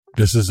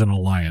This is an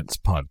Alliance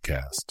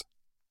podcast.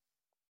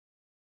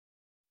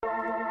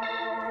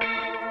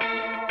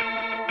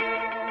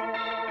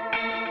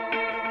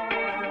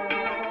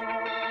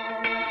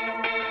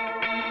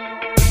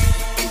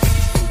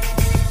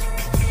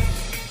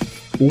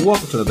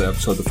 Welcome to another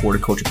episode of the 40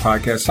 Culture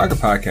Podcast, soccer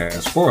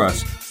podcast for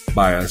us,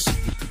 by us,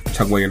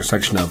 talking about the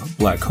intersection of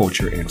black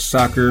culture and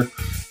soccer.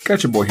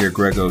 Got your boy here,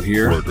 Grego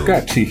here.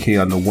 Got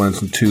TK on the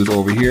ones and twos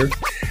over here.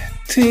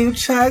 Team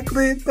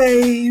Chocolate,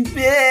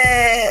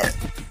 baby.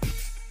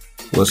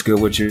 What's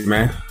good with you,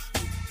 man?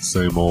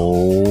 Same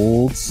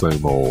old,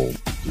 same old.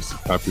 Just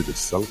happy to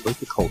celebrate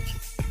the culture.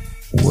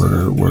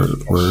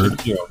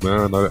 Word. Yeah,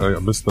 man, I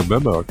missed the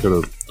memo. I could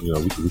have,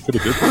 we could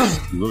have did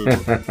this. We really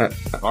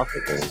talked about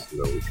this,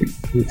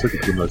 we took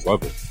it to the next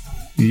level.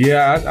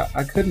 Yeah,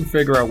 I couldn't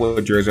figure out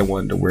what jersey I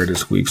wanted to wear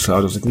this week, so I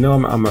was like, no,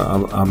 I'm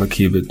gonna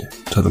keep it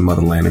to the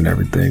motherland and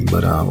everything,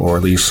 but or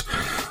at least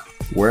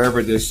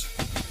wherever this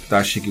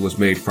dashiki was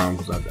made from,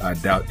 because I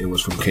doubt it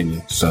was from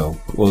Kenya. So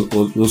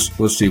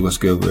we'll see what's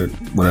good with it.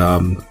 But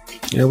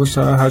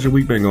how's your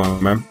week been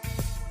going, man?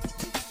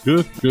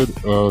 Good.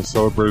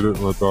 Celebrated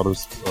my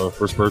daughter's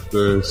first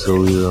birthday,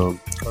 so we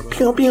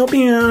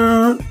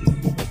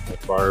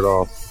fired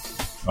off.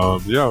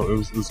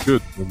 It was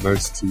good and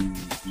nice to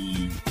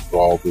be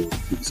involved in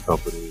this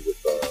company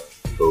with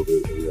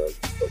COVID. And we had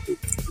like a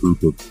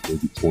group of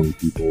maybe 20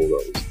 people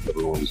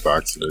everyone was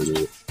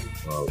vaccinated.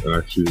 And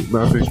actually,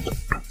 I think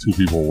 2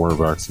 people weren't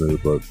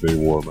vaccinated, but they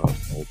wore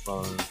masks the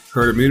whole time.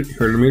 Herd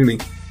immunity.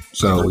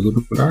 So we're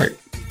looking all right.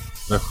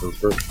 Yeah, that was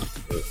great.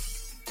 Yeah.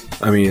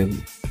 I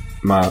mean,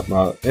 my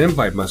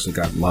invite must have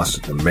got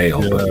lost in the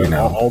mail, but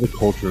all the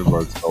culture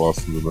invites got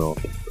lost in the mail.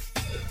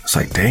 It's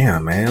like,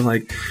 damn, man.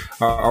 Like,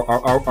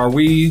 are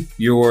we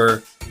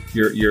your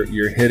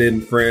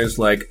hidden friends?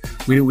 Like,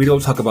 we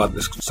don't talk about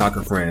the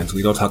soccer friends.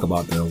 We don't talk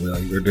about them.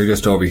 They're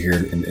just over here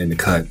in the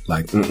cut.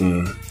 Like,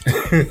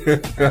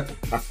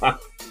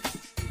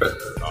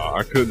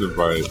 I couldn't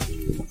invite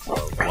a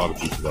lot of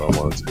people that I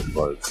wanted to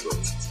invite. So,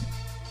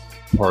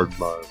 pardon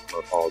my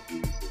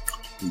apologies.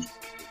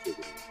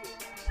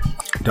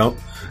 Don't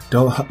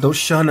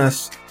shun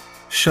us.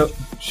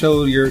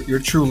 Show your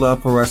true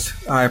love for us.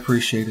 I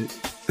appreciate it.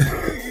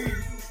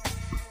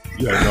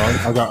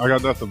 I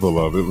got nothing but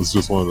love. It was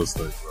just one of those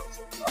things where I was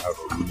like, I have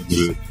a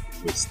limited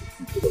list of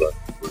people that I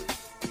can bring.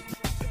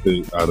 I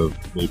think out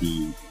of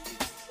maybe,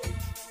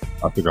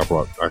 I think I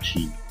brought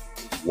actually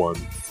one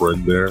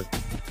friend there.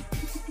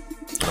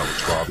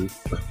 That was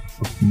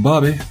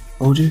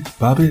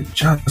Bobby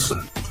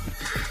Johnson.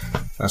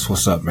 That's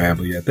what's up, man.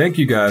 But yeah, thank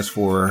you guys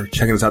for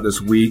checking us out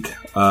this week.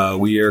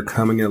 We are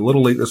coming in a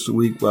little late this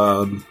week.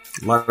 A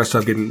lot of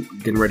stuff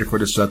getting ready for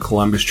this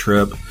Columbus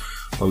trip.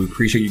 But we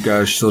appreciate you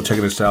guys still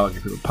checking us out.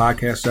 Your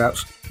podcast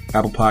apps,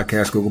 Apple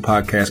Podcasts, Google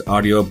Podcasts,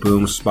 Audio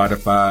Boom,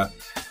 Spotify,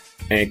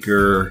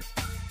 Anchor,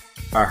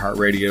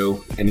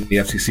 iHeartRadio, and the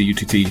FCC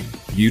UTT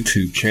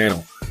YouTube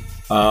channel.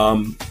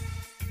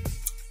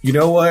 You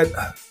know what?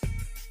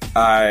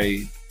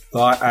 I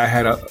thought I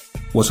had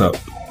what's up?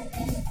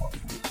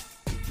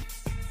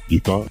 You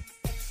thought?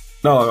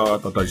 No, I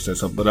thought you said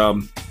something. But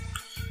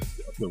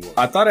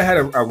I thought I had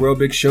a real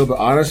big show, but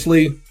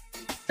honestly,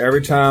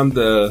 every time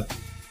the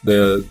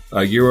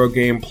Euro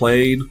game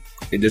played,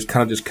 it just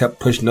kind of kept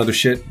pushing other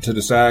shit to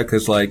the side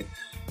because, like,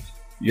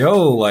 the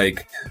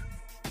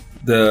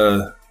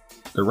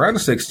round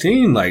of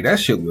 16, like, that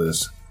shit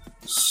was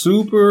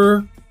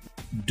super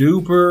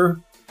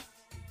duper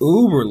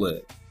uber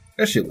lit.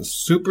 That shit was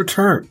super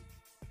turnt,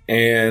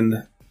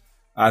 and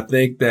I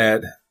think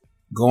that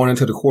going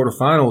into the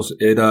quarterfinals,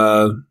 it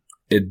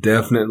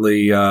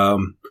definitely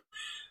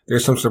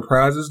there's some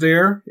surprises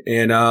there,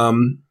 and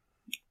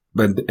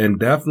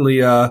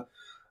definitely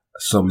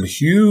some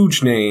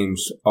huge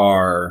names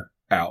are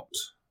out.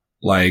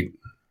 Like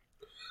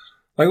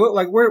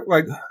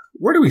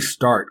where do we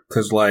start?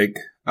 Because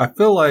I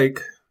feel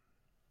like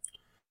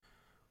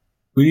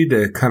we need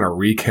to kind of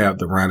recap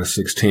the round of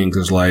 16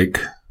 because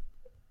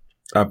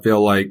I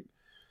feel like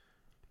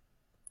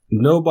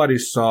nobody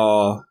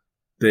saw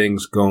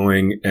things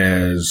going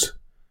as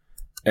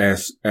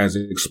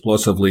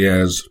explosively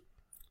as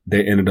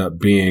they ended up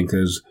being,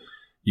 because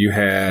you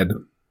had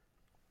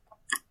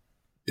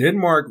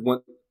Denmark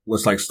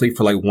was asleep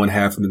for one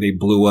half, and then they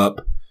blew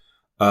up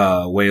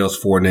Wales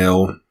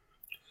 4-0.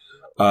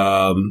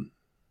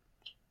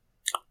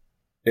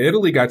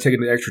 Italy got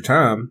taken to extra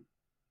time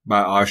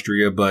by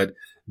Austria, but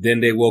then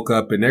they woke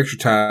up in extra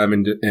time,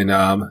 and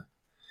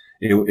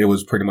it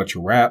was pretty much a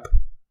wrap.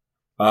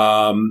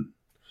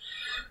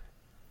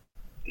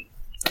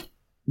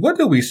 What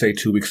did we say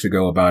 2 weeks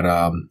ago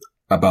about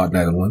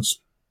Netherlands?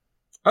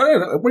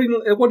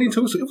 It wasn't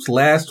 2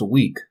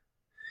 weeks.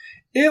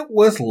 It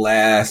was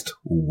last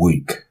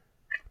week.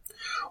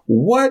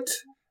 What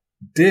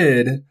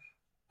did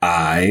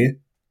I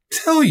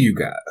tell you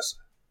guys?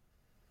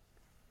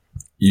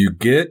 You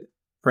get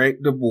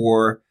Frank de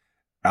Boer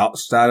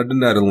outside of the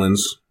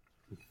Netherlands,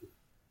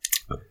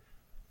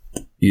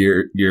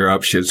 you're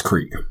up shit's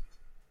creek.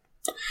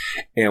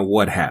 And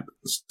what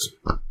happens?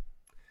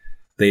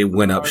 they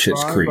went up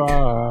Schitt's Creek.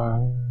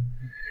 Bye.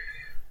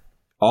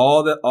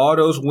 All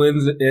those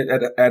wins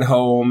at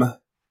home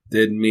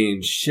didn't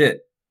mean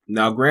shit.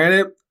 Now,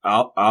 granted,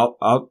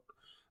 the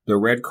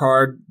red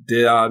card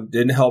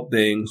didn't help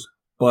things,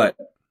 but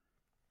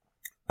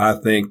I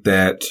think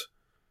that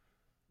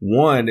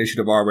one, they should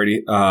have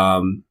already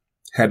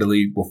had the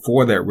lead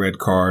before that red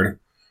card,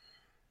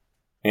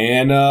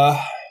 and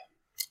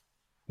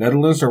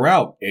Netherlands are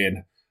out,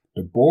 and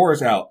the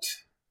Boers out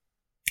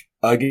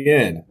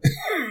again.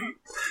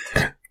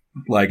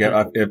 Like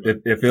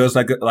it feels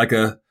like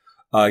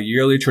a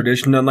yearly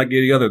tradition, unlike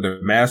any other. The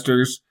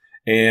Masters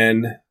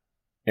and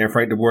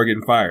Frank de Boer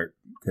getting fired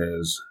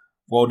because,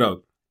 well,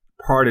 no,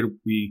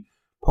 we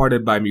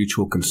parted by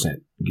mutual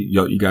consent.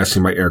 You guys see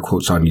my air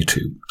quotes on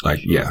YouTube,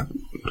 like yeah.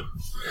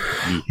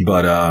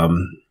 But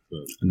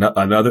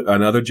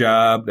another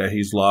job that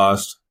he's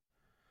lost,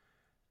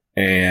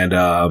 and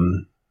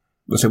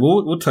let's say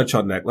we'll touch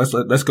on that.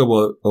 Let's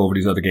go over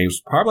these other games.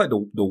 Probably like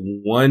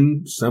the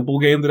one simple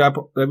game that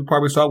we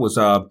probably saw was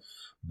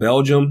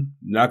Belgium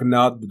knocking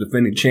out the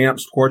defending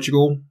champs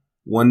Portugal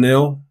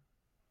 1-0,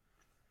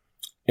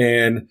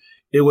 and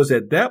it was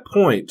at that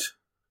point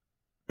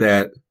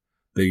that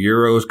the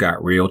Euros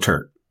got real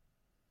turn.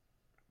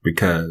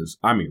 Because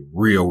I mean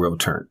real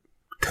turn.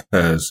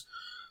 Because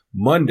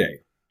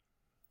Monday,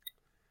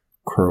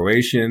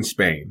 Croatia and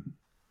Spain.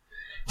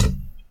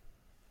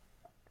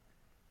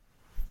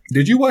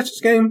 Did you watch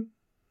this game?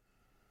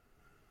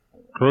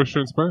 Croatia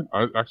and Spain?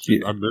 I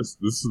missed.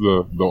 This is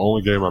the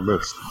only game I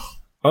missed.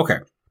 Okay.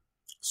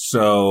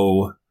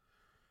 So,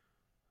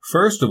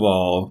 first of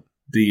all,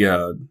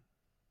 the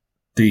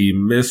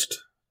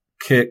missed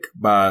kick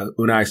by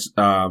Unai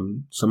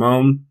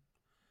Simon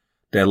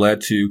that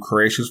led to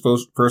Croatia's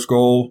first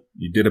goal.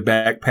 You did a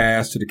back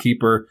pass to the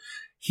keeper.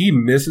 He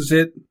misses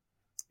it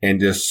and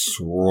just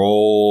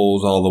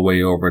rolls all the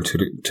way over to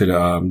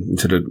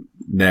the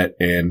net,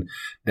 and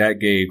that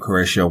gave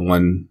Croatia a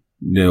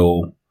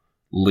 1-0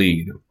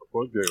 lead.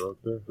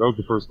 That was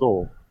the first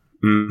goal.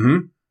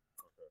 Mm-hmm.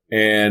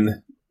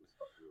 And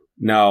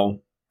now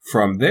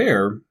from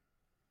there,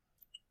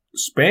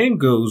 Spain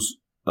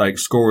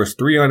scores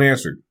 3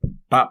 unanswered.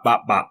 Bop,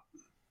 bop, bop.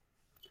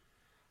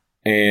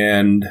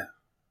 And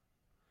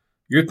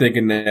you're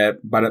thinking that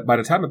by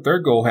the time the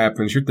third goal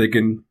happens, you're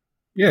thinking,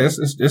 yeah,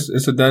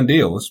 it's a done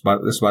deal. It's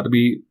about to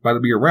be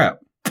a wrap.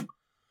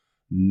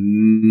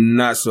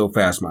 Not so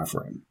fast, my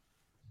friend.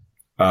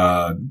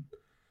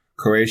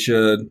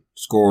 Croatia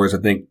scores, I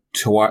think,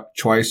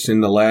 twice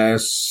in the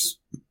last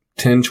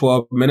 10,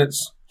 12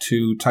 minutes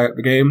to tie up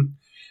the game.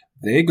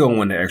 They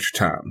go into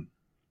extra time.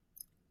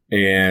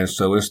 And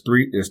so it's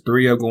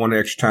 3-0 going to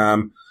extra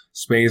time.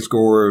 Spain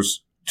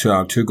scores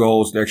 2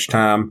 goals to extra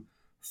time,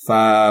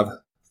 5-3.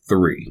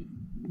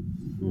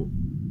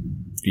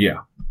 Yeah.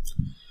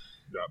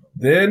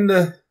 Then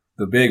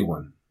the big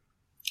one.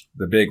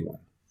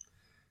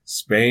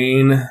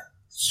 Spain,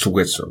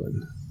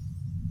 Switzerland.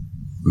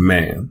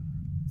 Man.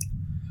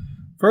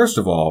 First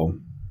of all,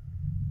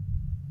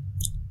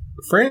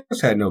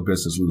 France had no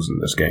business losing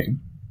this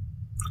game.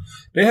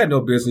 They had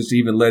no business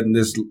even letting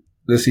this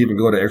even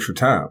go to extra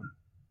time.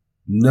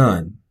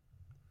 None.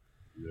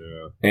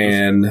 Yeah.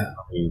 And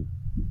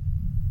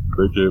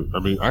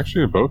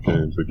actually in both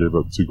games they gave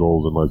up 2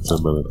 goals in like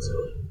 10 minutes.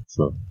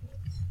 So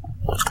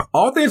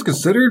all things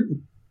considered,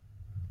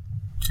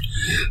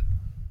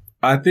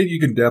 I think you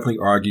can definitely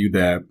argue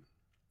that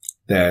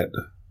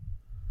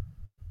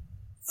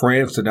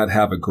France did not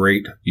have a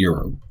great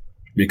Euro,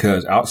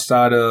 because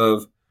outside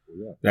of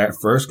that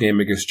first game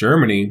against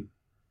Germany,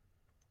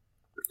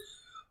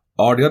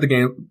 all the other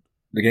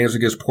the games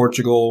against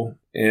Portugal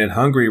and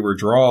Hungary were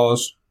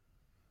draws.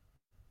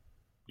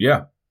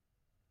 Yeah.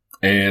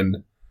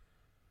 And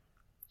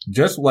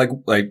just like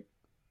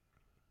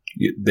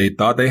they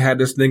thought they had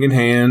this thing in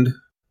hand.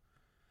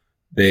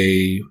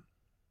 They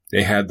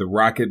had the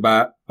rocket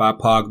by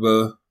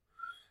Pogba.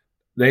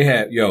 They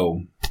had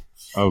that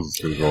was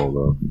a good goal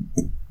though.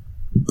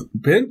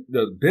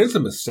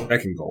 Benzema's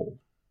second goal.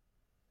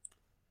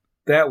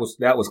 That was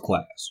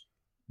class.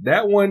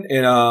 That one,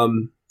 and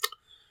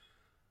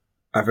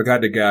I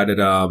forgot the guy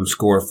that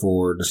scored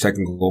for the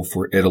second goal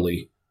for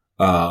Italy.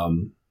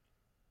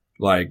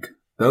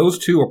 Those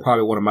two are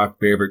probably one of my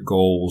favorite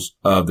goals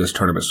of this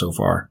tournament so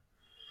far.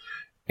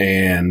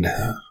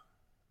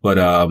 But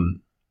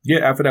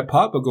after that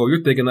Pogba goal,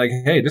 you're thinking like,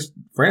 hey,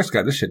 France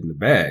got this shit in the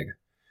bag,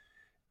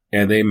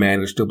 and they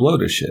managed to blow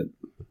this shit.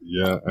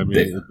 Yeah, I mean,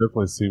 it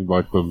definitely seemed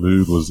like the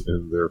mood was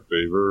in their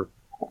favor.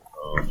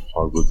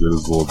 Pogba did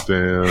his little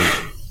dance,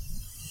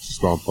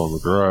 stomped on the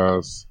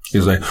grass.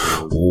 He's like,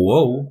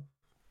 whoa.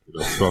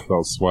 Stuffed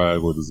out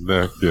swag with his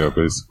neck. Yeah,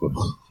 basically.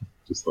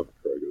 Just like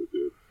Craig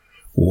did.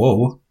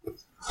 Whoa.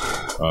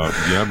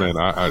 Yeah, man,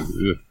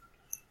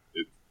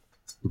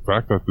 the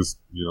fact that this,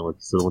 like you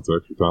said, went to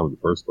extra time in the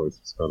first place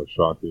is kind of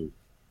shocking.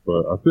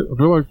 But I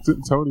feel like,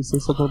 didn't Tony say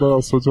something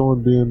about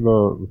Switzerland being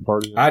the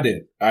party? I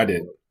did.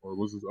 Or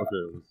was this,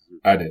 okay.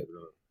 I did.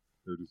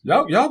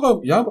 Y'all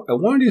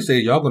one of these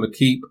days, y'all gonna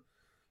keep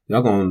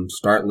y'all gonna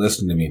start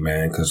listening to me,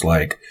 man, because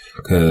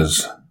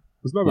it's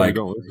not that you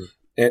don't listen.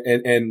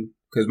 And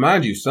because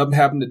mind you, something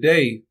happened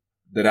today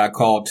that I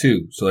called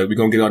too. So we're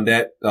gonna get on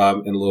that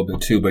in a little bit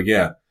too. But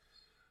yeah,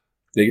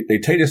 they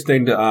take this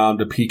thing to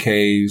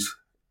PKs,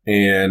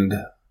 and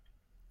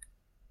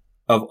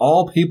of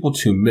all people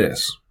to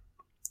miss,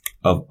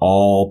 it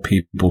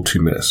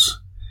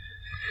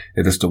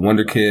is the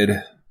Wonder Kid.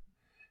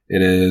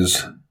 It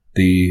is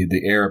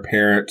the heir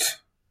apparent.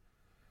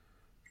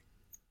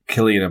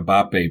 Kylian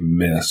Mbappe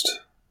missed,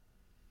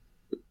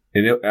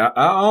 and I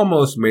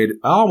almost made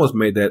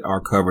that our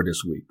cover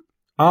this week.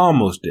 I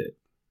almost did,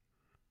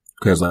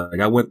 because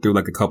I went through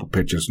a couple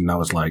pictures and I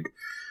was like,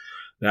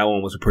 that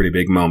one was a pretty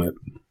big moment.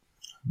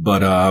 But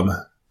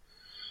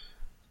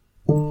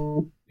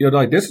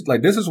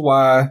this is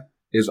why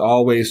it's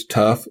always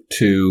tough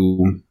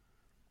to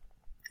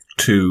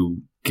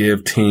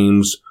give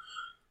teams,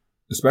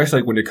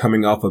 especially when they're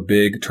coming off a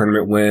big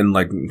tournament win,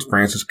 like in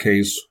France's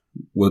case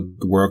with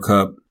the World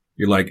Cup.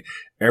 You're like,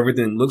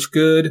 everything looks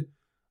good,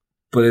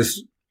 but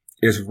it's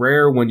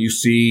rare when you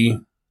see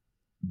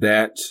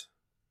that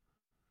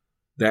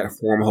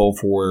form hold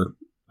for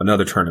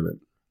another tournament.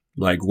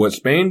 Like what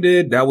Spain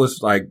did, that's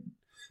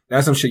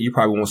some shit you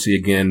probably won't see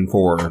again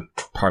for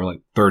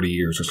probably 30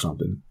 years or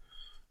something.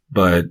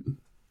 But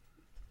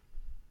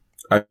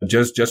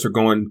just for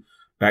going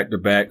back to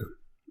back,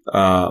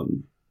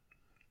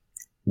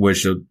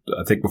 which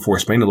I think before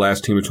Spain, the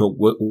last team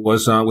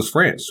was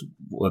France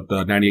with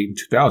 98 and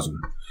 2000.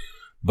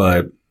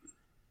 But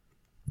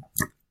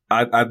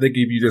I think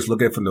if you just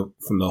look at it from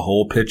the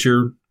whole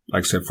picture,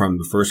 like I said, from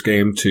the first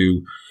game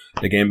to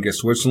the game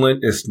against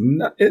Switzerland,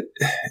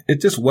 it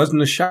just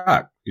wasn't a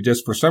shock. It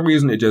just, for some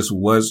reason, it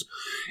was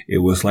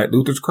like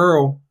Luther's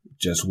curl,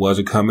 just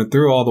wasn't coming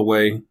through all the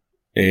way,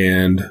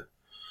 and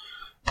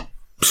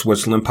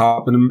Switzerland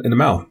popped in the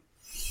mouth.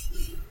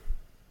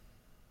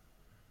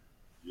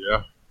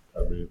 Yeah,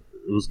 I mean,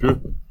 it was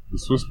good. The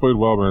Swiss played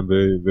well, man.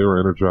 They were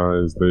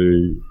energized.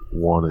 They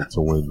wanted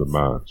to win the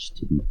match,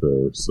 to be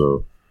fair.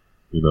 So,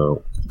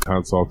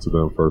 hats off to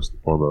them first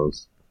and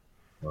foremost.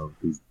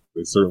 Because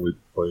they certainly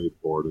played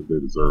for it and they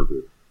deserved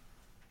it.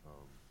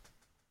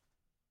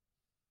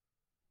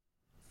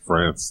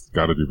 France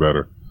got to do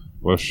better.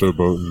 Less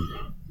showboating,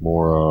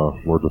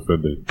 more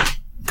defending.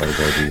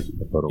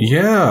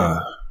 Yeah.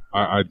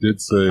 I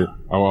did say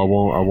I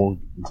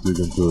won't dig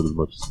into it as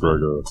much as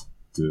Grega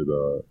did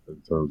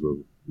in terms of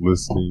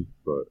listening,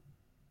 but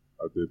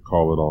I did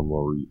call it on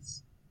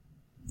Maurice.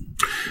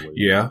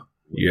 Yeah.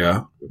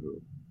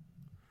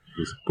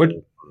 But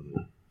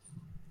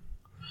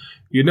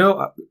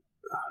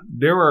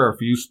there are a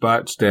few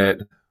spots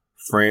that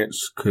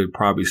France could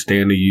probably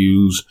stand to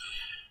use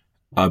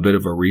a bit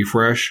of a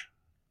refresh.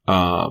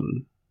 I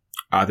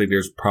think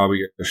there's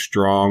probably a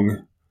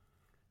strong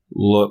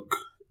look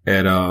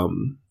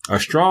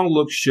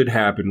should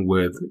happen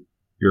with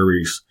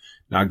Lloris.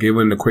 Now,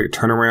 given the quick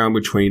turnaround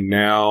between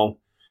now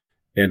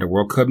and the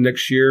World Cup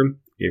next year,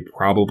 it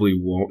probably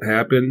won't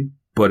happen,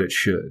 but it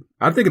should.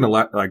 I think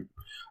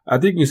I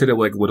think you said it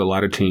with a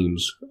lot of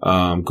teams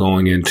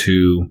going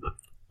into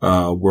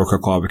World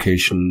Cup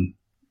qualification,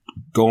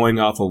 going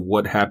off of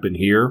what happened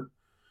here,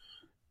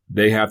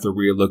 they have to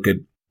look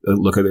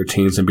at their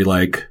teams and be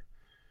like,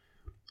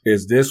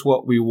 is this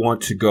what we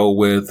want to go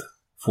with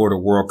for the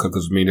World Cup?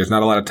 Because there's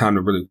not a lot of time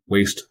to really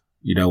waste,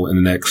 in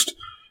the next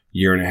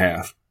year and a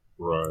half.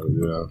 Right.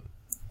 Yeah.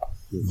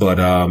 But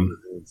I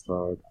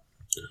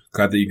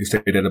think you can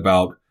say that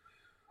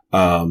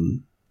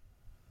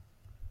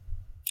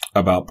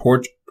about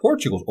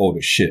Portugal's old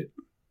as shit.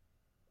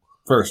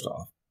 First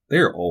off,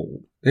 they're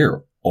old.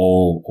 They're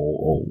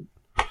old.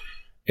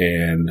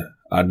 And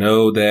I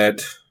know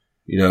that,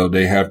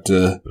 they have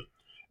to,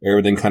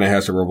 everything kind of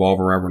has to revolve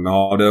around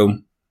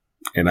Ronaldo,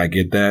 and I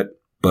get that.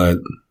 But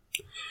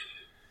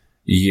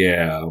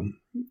yeah,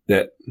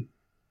 that,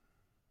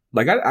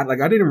 I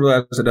didn't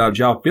realize that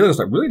João Felix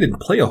really didn't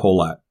play a whole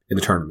lot in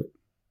the tournament.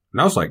 And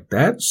I was like,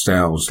 that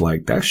sounds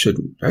like that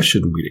shouldn't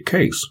be the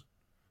case.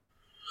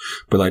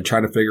 But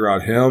trying to figure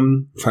out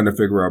him, trying to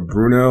figure out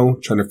Bruno,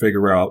 trying to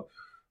figure out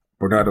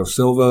Bernardo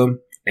Silva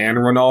and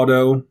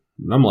Ronaldo,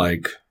 and I'm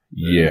like,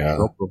 yeah.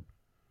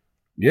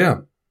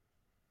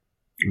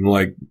 I'm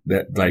like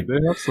that. Like they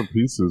have some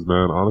pieces,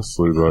 man.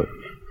 Honestly,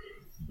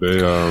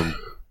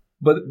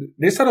 but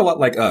they sound a lot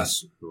like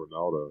us.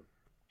 Ronaldo.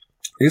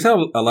 They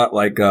sound a lot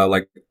like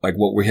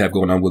what we have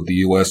going on with the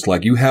U.S.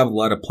 Like you have a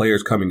lot of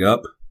players coming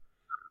up,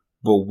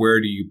 but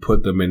where do you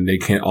put them? And they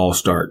can't all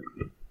start.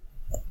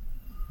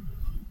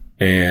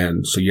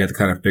 And so you have to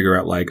kind of figure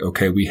out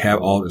okay, we have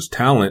all this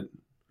talent,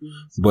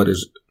 but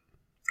is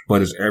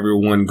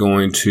everyone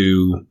going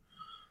to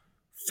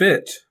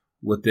fit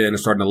within a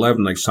starting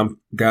 11? Like some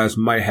guys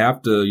might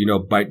have to,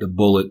 bite the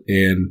bullet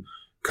and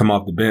come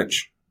off the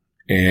bench.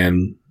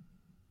 And,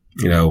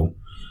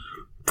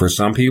 for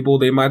some people,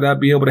 they might not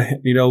be able to,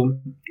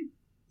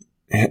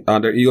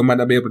 their ego might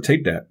not be able to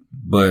take that,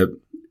 but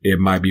it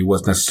might be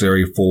what's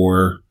necessary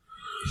for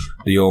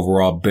the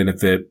overall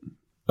benefit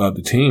of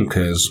the team.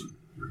 Cause,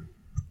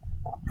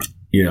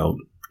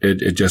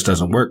 it just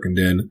doesn't work. And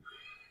then,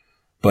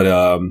 but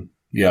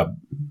yeah,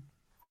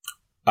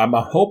 I'm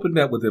hoping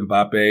that with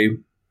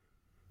Mbappe,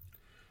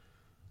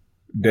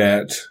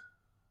 that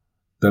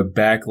the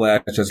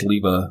backlash just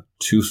leave a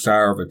too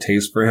sour of a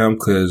taste for him,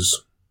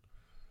 because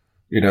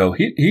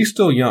he's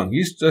still young.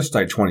 He's just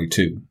like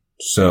 22.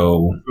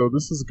 So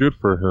this is good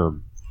for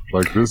him.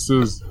 Like, this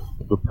is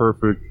the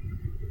perfect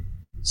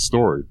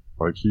story.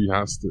 Like, he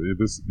has to.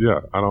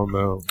 I don't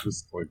know.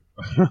 Just like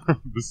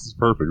this is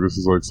perfect. This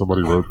is like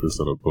somebody wrote this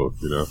in a book,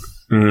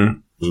 Mm-hmm.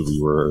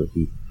 Movie where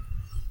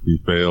he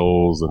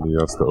fails and he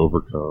has to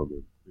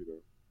overcome.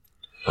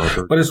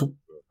 And, but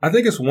I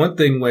think it's one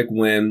thing, like,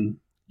 when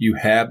you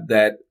have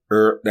that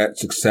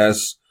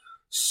success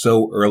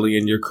so early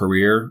in your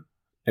career,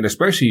 and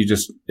especially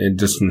just in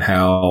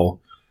how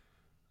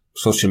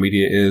social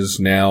media is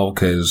now,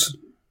 because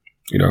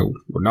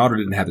Ronaldo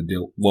didn't have to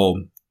deal.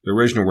 Well, the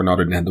original Ronaldo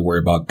didn't have to worry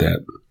about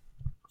that.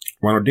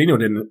 Ronaldinho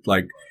didn't,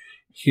 like,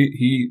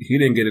 he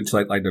didn't get into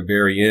like the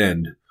very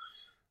end.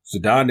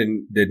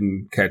 Zidane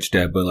didn't catch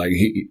that, but like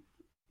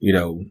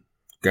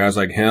guys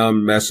like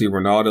him, Messi,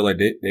 Ronaldo, like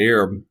they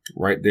are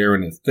right there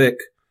in the thick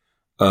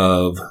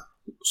of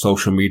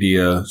social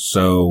media.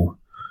 So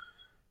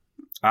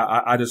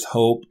I just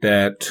hope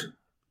that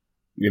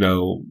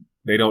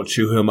they don't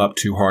chew him up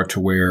too hard to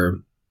where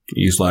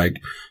he's like,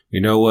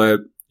 you know what,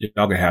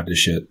 y'all can have this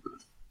shit.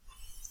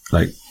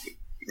 Like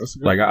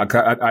I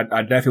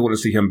definitely want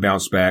to see him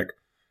bounce back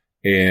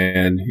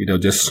and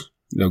just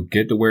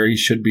get to where he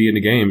should be in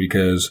the game,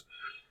 because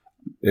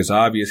it's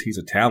obvious he's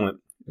a talent,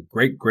 a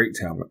great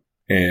talent,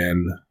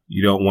 and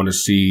you don't want to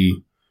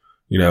see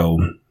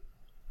the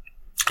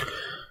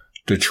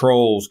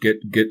trolls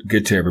get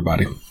to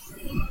everybody.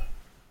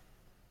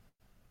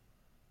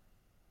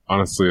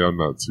 Honestly, I'm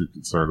not too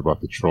concerned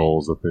about the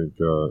trolls. I think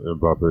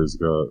Mbappe's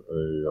got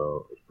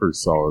a pretty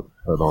solid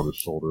head on his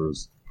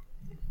shoulders.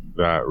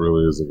 That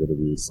really isn't going to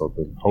be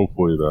something,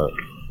 hopefully, that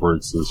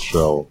breaks his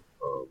shell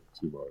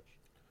too much.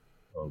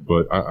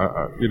 But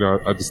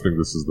I just think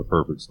this is the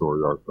perfect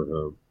story arc for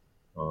him,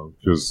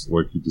 because,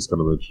 like you just kind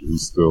of mentioned, he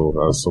still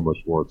has so much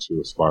more to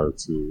aspire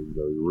to.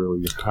 He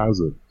really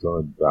hasn't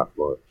done that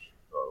much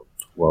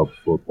club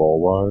football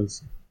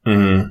wise.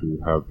 Mm-hmm.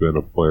 To have been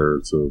a player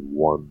to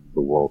won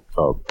the World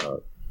Cup at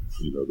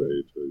the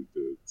age that he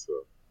did. So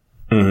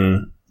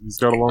he's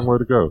got a long way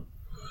to go.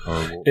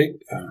 We'll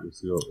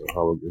see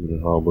how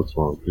it looks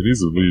for him. He needs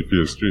to leave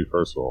PSG,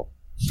 first of all.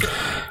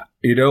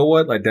 You know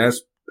what? Like,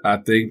 I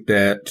think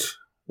that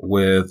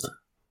with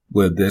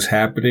this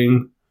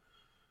happening,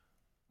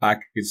 I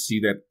could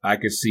see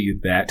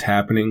that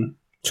happening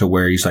to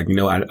where he's like,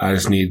 I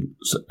just need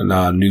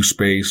a new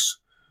space,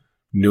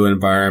 new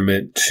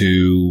environment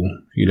to,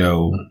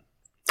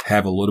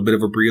 have a little bit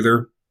of a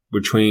breather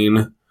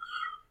between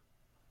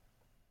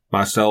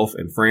myself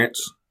and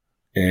France,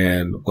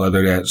 and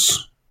whether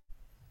that's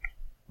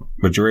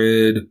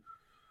Madrid,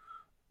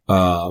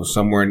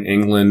 somewhere in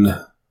England,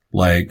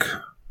 like,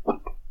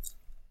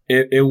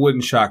 it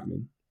wouldn't shock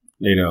me,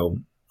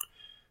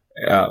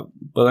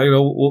 but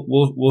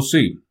we'll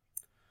see.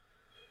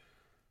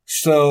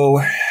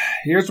 So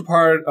here's a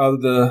part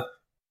of the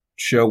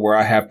show where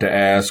I have to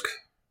ask,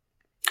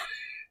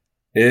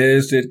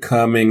 is it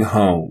coming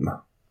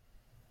home?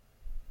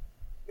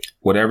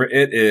 Whatever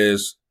it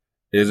is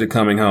it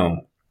coming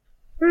home?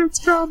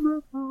 It's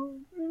coming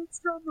home. It's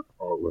coming home.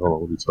 Oh, wait, hold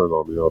on. Let me turn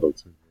on the auto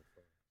tune.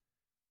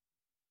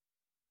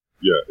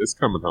 Yeah, it's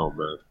coming home,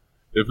 man.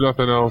 If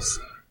nothing else,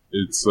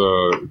 it's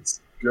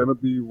gonna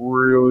be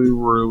really,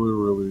 really,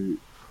 really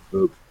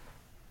the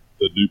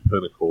new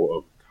pinnacle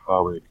of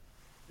comic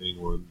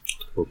England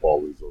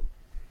footballism.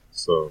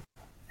 So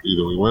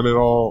either we win it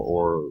all,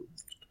 or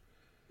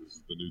this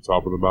is the new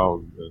top of the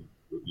mountain, and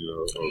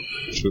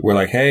we're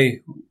like,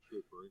 hey,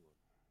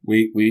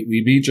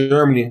 we beat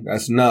Germany.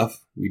 That's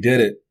enough. We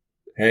did it.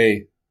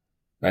 Hey,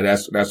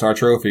 that's our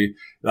trophy.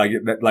 Like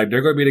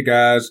they're gonna be the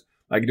guys.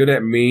 Like,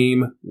 that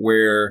meme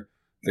where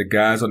the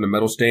guys on the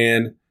medal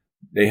stand,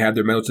 they have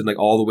their medals in like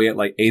all the way at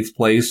like 8th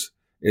place,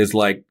 is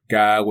like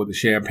guy with the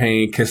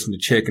champagne kissing the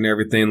chick and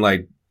everything.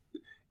 Like,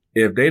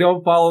 if they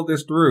don't follow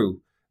this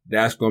through,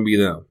 that's going to be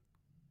them.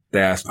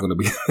 That's going to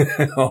be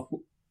them.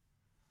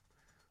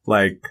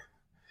 Like,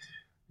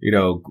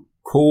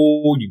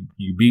 cool.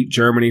 You beat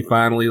Germany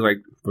finally, like,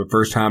 for the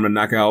first time in a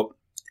knockout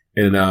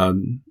in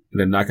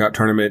the knockout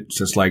tournament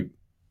since like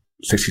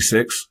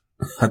 66,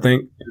 I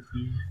think.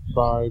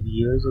 55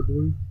 years, I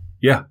believe.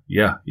 Yeah.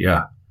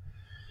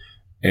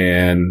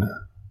 And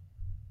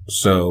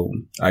so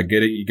I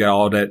get it. You got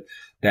all that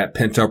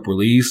pent up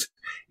release.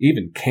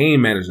 Even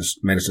Kane managed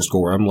to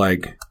score. I'm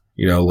like,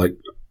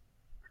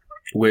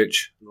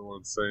 which. No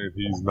one's saying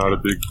he's not a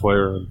big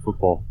player in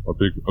football. A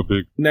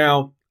big.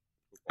 Now,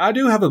 I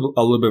do have a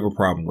little bit of a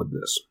problem with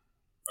this,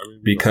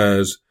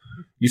 because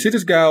you see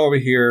this guy over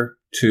here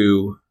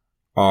to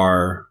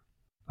our,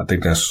 I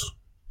think that's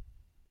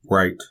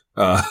right,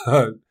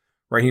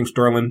 Raheem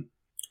Sterling.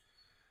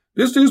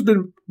 This dude's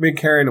been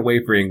carrying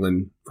away for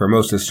England for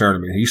most of this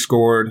tournament. He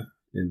scored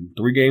in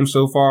 3 games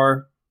so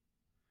far.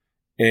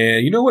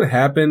 And you know what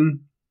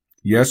happened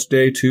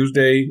yesterday,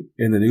 Tuesday,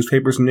 in the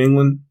newspapers in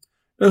England,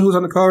 you know who's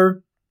on the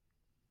cover?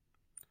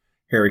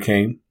 Harry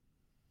Kane.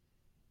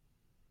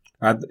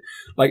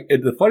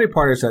 The funny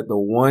part is that the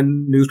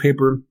one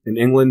newspaper in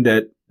England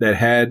that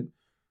had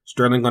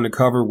Sterling on the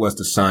cover was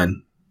the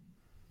Sun.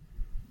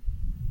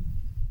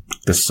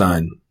 The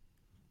Sun.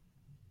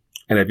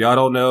 And if y'all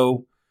don't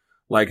know,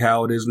 like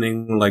how it is in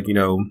England, like, you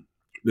know,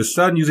 the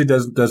sun usually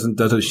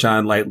doesn't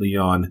shine lightly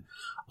on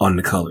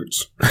the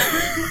colors.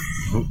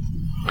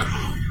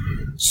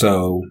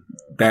 So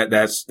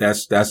that's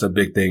a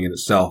big thing in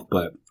itself.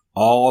 But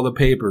all the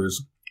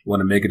papers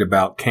want to make it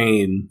about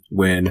Kane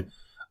when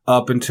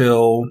up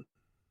until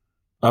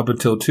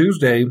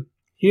Tuesday,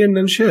 he hadn't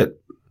done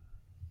shit.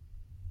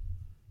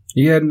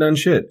 He hadn't done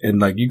shit. And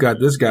like, you got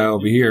this guy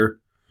over here.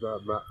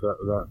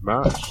 That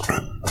match,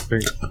 I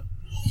think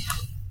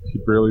he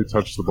barely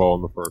touched the ball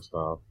in the first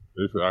half.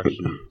 If it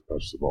actually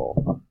touched the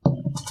ball.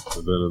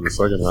 And then in the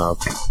second half,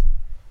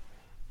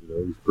 you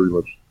know, he's pretty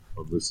much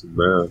a missing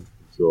man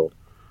until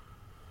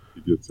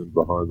he gets in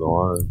behind the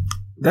line.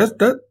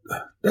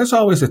 That's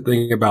always the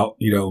thing about,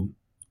 you know,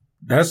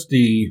 that's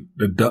the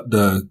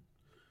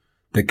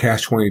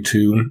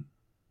catch-22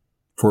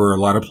 for a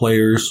lot of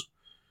players.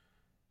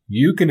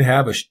 You can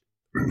have a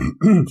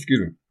excuse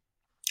me.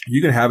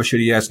 You can have a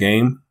shitty ass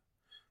game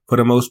for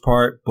the most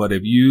part, but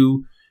if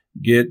you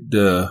get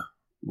the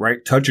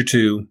right touch or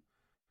two,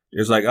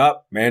 it's like,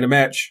 man of the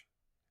match,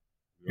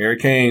 Harry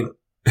Kane.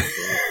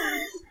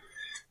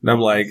 And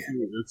I'm like,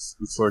 it's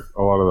like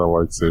a lot of that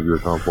white savior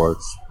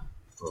complex.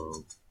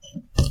 So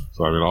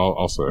I mean,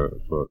 I'll say it,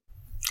 but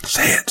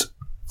say it.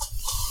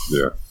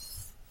 Yeah.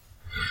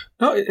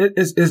 No,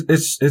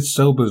 it's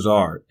so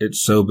bizarre.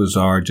 It's so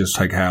bizarre, just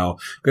like how,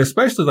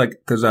 especially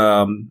like, because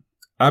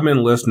I've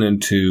been listening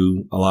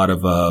to a lot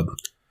of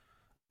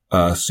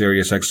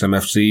Sirius XM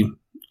FC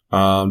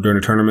during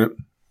the tournament,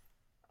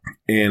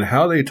 and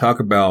how they talk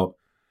about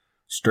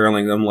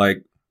Sterling. I'm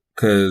like,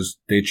 because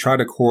they try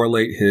to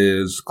correlate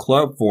his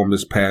club form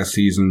this past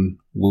season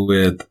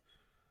with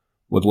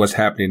what's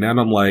happening now. And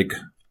I'm like,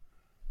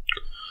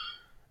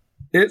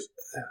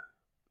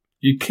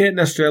 you can't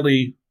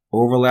necessarily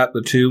overlap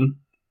the two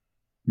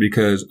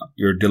because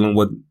you're dealing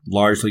with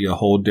largely a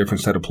whole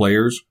different set of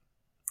players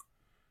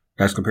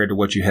as compared to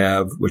what you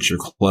have with your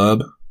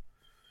club.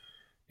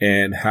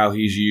 And how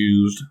he's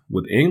used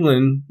with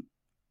England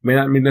may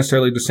not be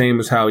necessarily the same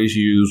as how he's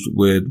used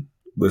with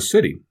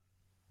City.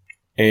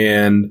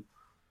 And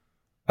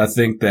I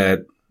think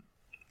that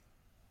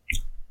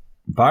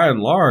by and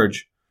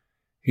large,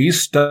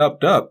 he's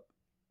stepped up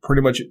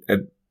pretty much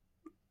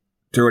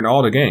during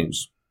all the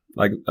games.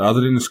 Like,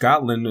 other than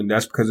Scotland, and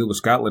that's because it was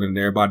Scotland and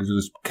everybody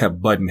just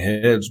kept butting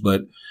heads.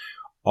 But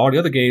all the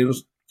other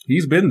games,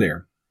 he's been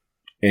there.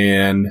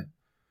 And,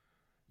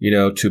 you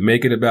know, to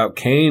make it about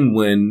Kane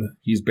when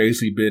he's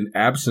basically been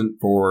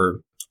absent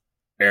for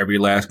every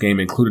last game,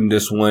 including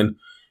this one,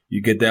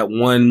 you get that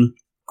one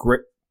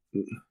great,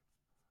 you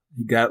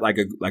got like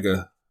a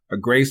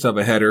grace of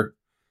a header.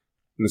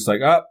 And it's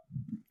like,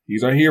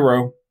 he's our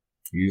hero.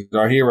 He's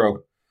our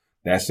hero.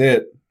 That's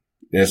it.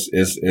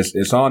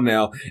 It's on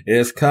now.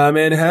 It's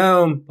coming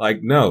home.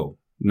 Like, no.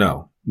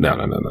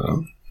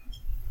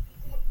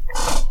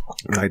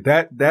 Like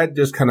that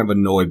just kind of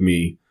annoyed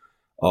me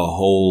a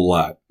whole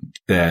lot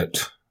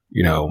that,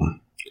 you know,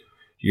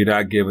 you're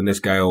not giving this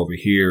guy over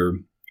here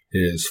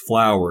his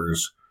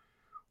flowers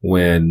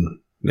when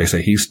they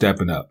say he's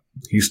stepping up.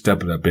 He's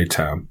stepping up big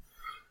time.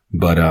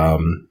 But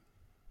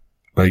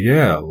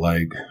yeah,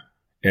 like,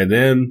 and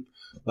then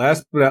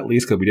last but not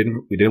least, because we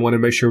didn't want to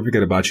make sure we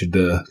forget about you,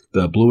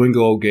 the blue and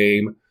gold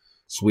game,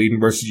 Sweden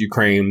versus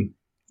Ukraine.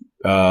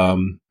 That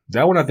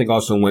one I think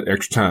also went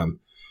extra time,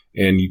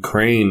 and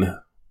Ukraine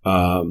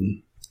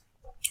won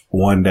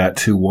that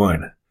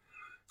 2-1.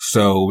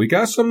 So we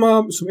got some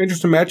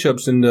interesting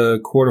matchups in the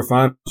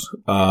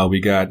quarterfinals.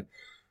 We got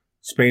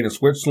Spain and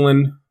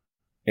Switzerland,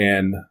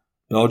 and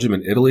Belgium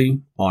and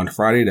Italy on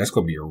Friday. That's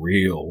going to be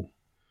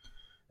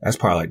that's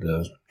probably like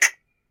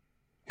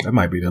that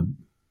might be the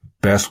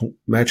best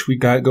match we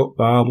got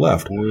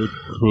left.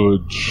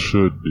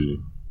 Should be.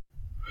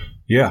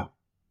 Yeah.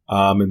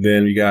 And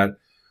then we got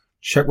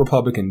Czech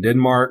Republic and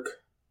Denmark,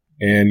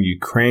 and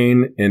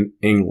Ukraine and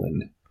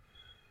England.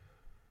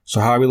 So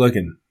how are we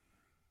looking?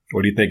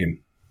 What are you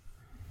thinking?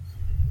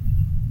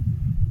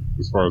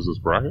 As far as this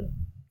bracket?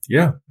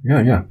 Yeah.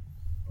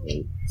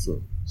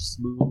 So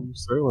smooth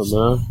sailing,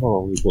 man.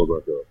 Hold on, let me pull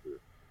it back up here.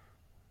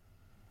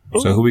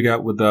 So who we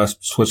got with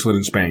Switzerland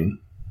and Spain?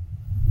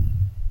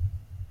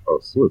 Oh,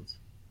 Swiss.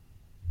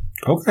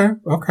 Okay.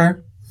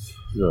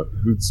 Yeah,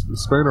 it's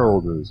Spain or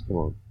old news. Come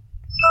on.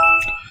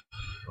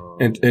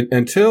 And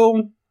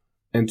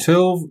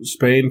until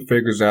Spain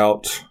figures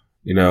out,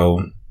 you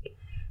know,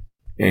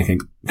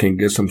 and can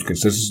get some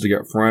consistency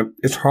up front,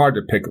 it's hard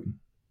to pick them.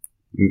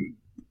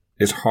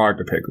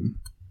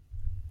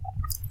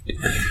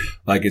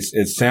 Like,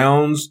 it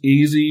sounds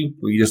easy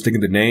when you just think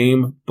of the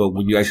name, but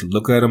when you actually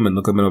look at them and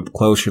look at them up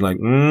close, you're like,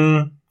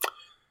 I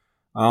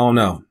don't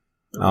know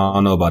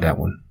about that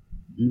one.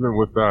 Even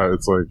with that,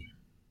 it's like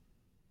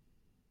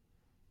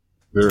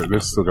they're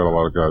still got a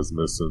lot of guys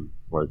missing,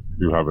 like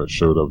who haven't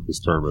showed up this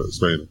tournament.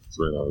 Spain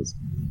has.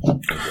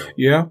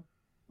 Yeah.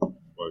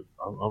 Like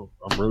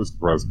I'm really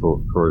surprised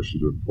Croatia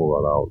didn't pull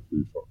that out.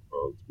 To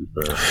be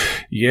fair.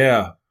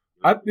 Yeah.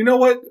 You know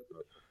what?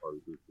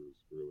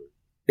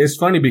 It's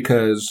funny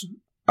because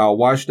I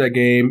watched that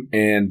game,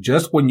 and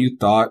just when you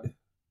thought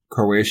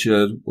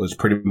Croatia was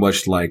pretty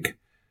much like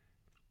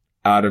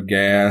out of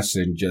gas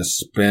and just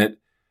spent,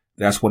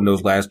 that's when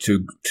those last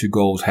two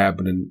goals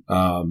happened and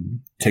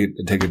take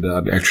it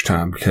the extra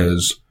time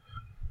because,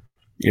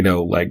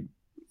 like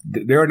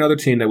they're another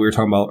team that we were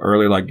talking about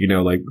earlier, like,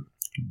 like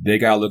they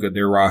got to look at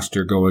their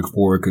roster going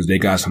forward because they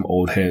got some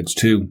old heads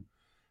too.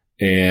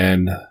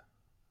 And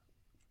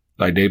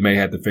like they may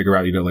have to figure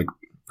out, like,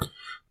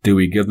 do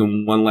we give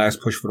them one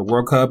last push for the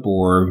World Cup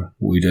or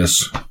we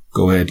just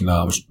go ahead and,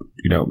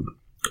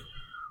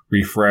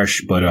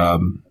 refresh? But,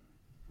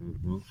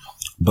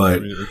 but I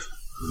mean,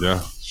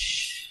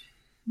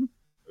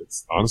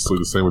 it's honestly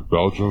the same with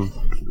Belgium.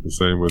 The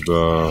same with.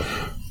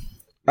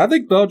 I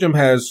think Belgium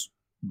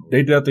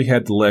they definitely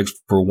had the legs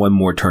for one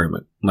more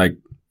tournament. Like,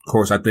 of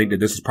course, I think that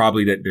this is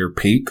probably their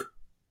peak.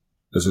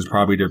 This is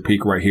probably their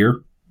peak right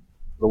here.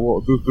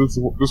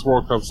 This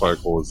World Cup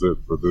cycle is it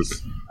for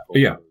this?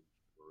 Yeah.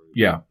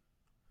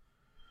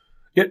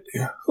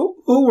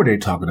 Who were they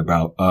talking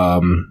about?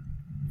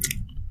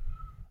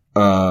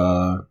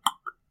 I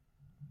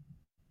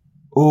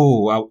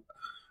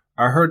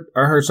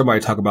heard somebody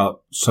talk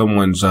about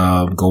someone's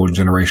golden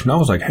generation. I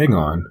was like, hang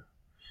on,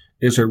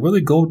 is it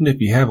really golden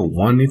if you haven't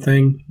won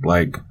anything?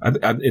 Like, I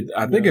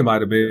think it might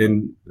have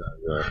been.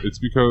 Yeah, it's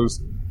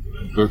because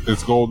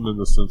it's golden in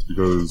the sense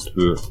because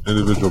the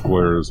individual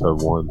players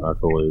have won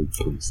accolades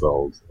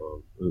themselves.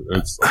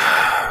 It's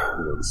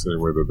the same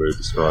way that they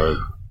describe.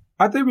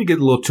 I think we get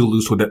a little too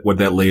loose with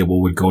that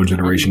label with golden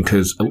generation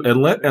because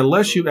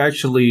unless you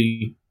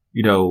actually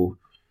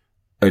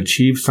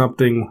achieve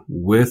something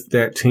with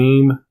that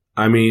team.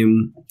 I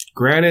mean,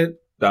 granted,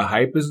 the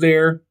hype is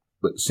there,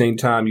 but at the same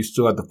time, you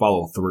still have to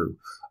follow through.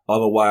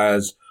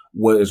 Otherwise,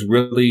 what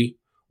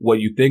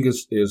you think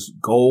is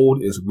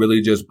gold is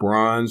really just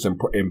bronze and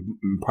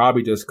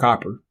probably just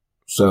copper.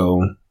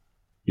 So,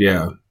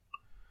 yeah,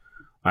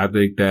 I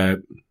think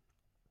that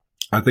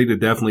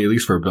definitely, at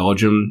least for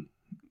Belgium,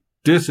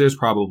 this is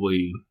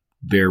probably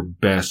their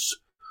best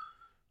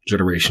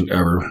generation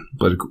ever,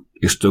 but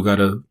you still got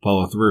to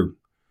follow through.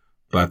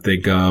 But I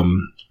think, they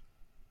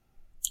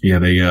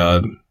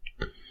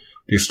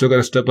still got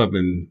to step up,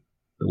 and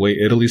the way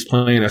Italy's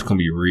playing, that's going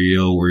to be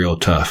real, real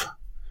tough.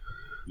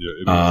 Yeah,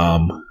 it is.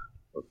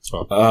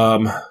 Tough.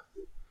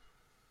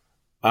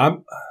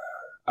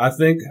 I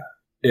think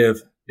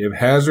if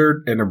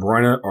Hazard and De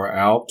Bruyne are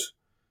out,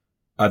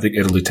 I think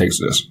Italy takes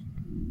this.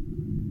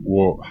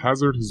 Well,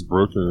 Hazard has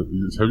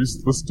broken. Have you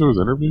listened to his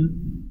interview?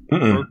 He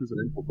broke his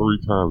ankle 3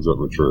 times at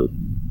Madrid.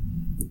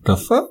 The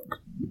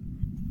fuck?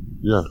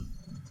 Yeah.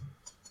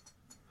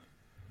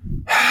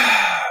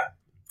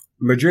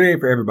 Madrid ain't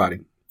for everybody.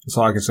 That's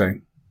all I can say.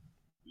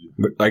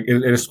 But like,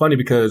 it's funny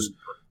because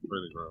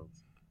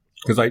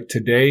like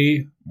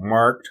today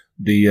marked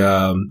the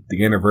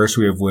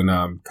anniversary of when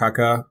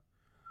Kaká,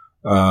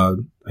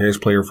 his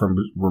player from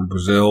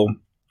Brazil,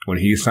 when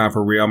he signed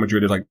for Real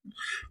Madrid.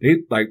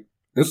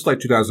 This is like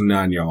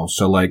 2009, y'all.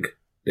 So like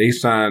they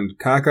signed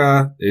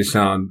Kaká, they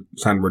signed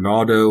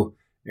Ronaldo,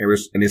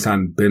 and they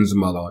signed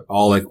Benzema, like,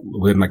 all like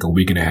within like a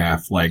week and a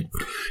half. Like,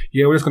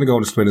 yeah, we're just gonna go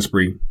on a spending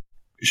spree.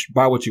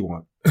 Buy what you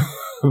want.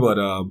 But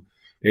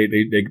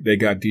they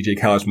got DJ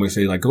Khaled when they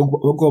say like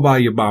go buy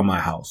my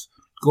house.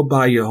 Go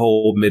buy your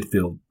whole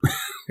midfield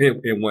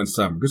in one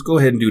summer. Just go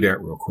ahead and do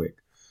that real quick.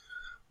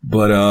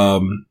 But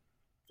and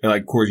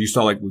like of course you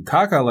saw like with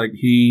Kaká, like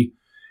he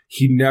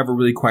never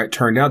really quite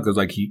turned out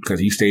because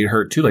he stayed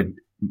hurt too. Like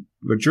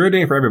Madrid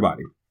ain't for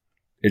everybody.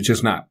 It's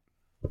just not.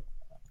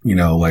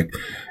 Like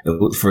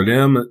for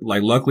them,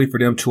 like luckily for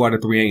them, 2 out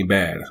of 3 ain't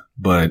bad.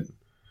 But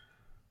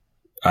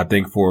I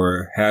think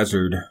for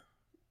Hazard,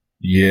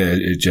 yeah,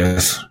 it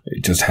just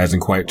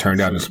hasn't quite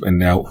turned out. And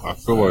now I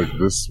feel like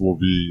this will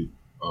be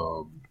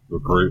a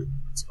great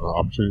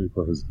opportunity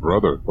for his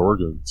brother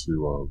Thorgan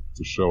to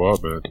show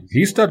up. And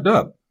he stepped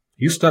up.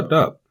 And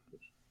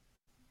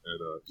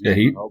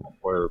he's a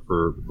player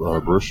for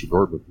Borussia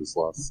Dortmund this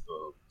last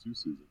 2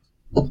 seasons.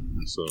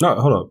 So no,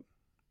 hold up.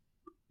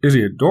 Is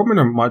he at Dortmund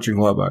or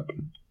Mönchengladbach?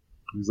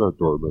 He's at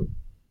Dortmund.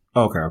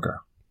 Okay.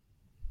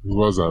 He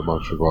was at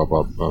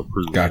Mönchengladbach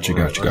previously. Gotcha.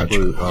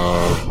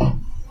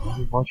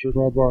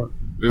 Mönchengladbach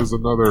is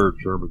another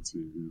German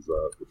team he's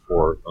at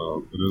before.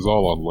 It is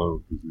all on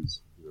loan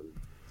because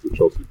he's a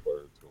Chelsea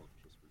player.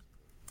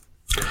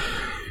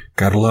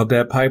 Gotta love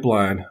that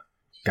pipeline.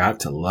 Got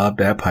to love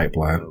that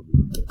pipeline.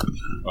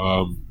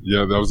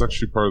 Yeah, that was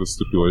actually part of the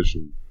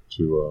stipulation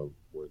to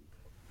when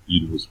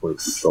Eden was playing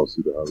for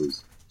Chelsea to have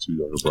his 2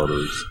 younger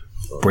brothers.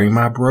 Bring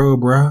my bro,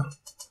 bruh.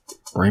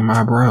 Bring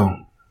my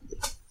bro.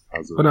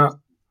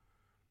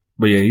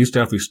 But yeah, he's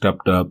definitely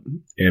stepped up,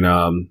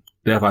 and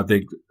definitely I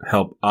think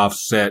helped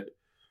offset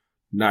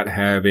not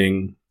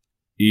having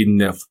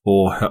Eden at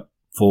full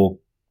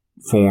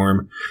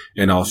form,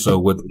 and also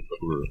with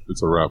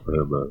it's a wrap for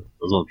him, man.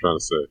 That's what I'm trying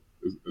to say.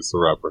 It's a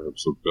wrap for him.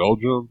 So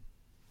Belgium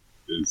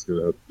is going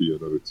to have to be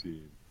another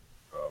team.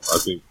 I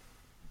think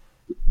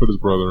put his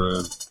brother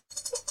in.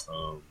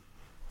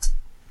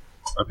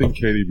 I think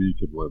KDB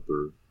can win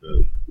through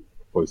and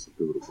play some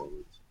pivotal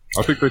moments.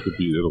 I think they could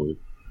beat Italy.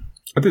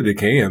 I think they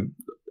can.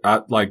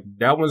 Like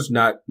that one's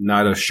not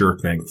a sure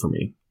thing for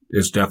me.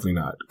 It's definitely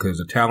not because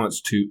the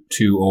talent's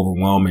too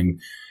overwhelming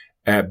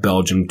at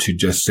Belgium to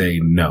just say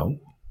no.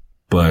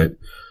 But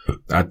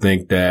I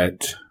think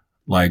that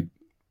like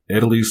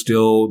Italy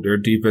still their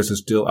defense is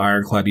still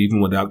ironclad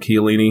even without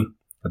Chiellini.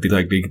 I think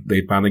like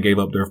they finally gave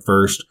up their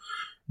first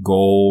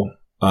goal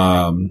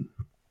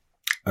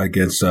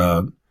against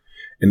in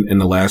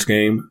the last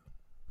game,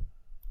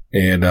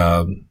 and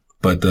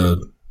but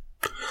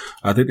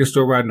I think they're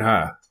still riding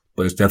high,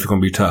 but it's definitely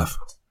gonna be tough.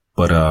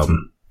 But I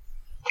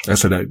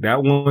said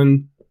that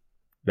one's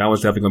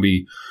definitely gonna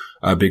be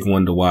a big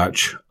one to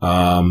watch.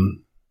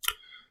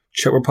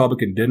 Czech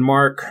Republic and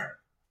Denmark.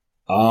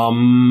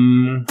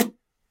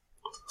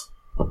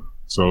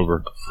 It's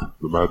over.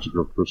 The magic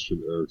of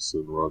Christian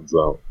Eriksen runs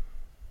out.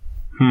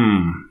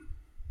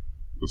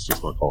 That's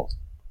just my call.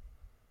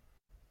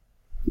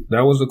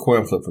 That was a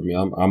coin flip for me.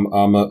 I'm a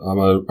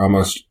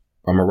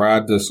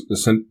ride the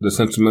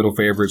sentimental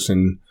favorites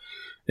and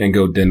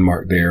go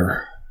Denmark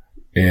there.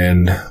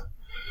 And I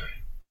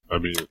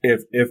mean,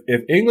 if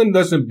England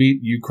doesn't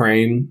beat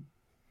Ukraine,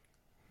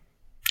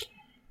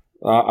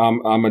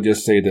 I'm gonna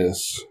just say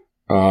this.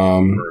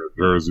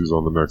 Jersey's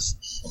on the next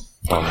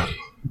time.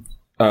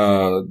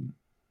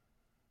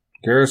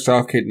 Gareth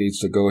Southgate needs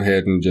to go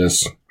ahead and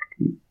just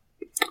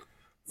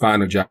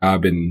find a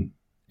job in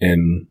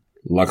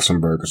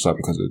Luxembourg or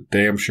something because it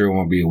damn sure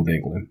won't be with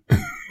England.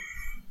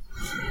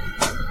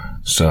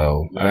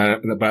 So,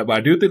 but I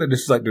do think that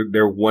this is like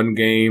their one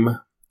game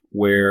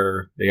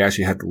where they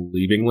actually have to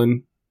leave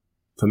England,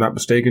 if I'm not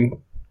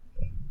mistaken.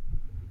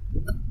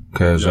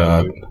 Because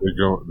they're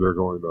going they're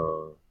going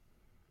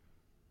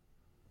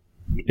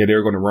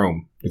to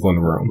Rome. They're going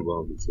to Rome.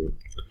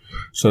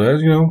 So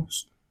that's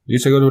you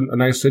used to go to a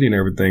nice city and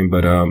everything,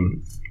 but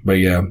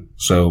yeah.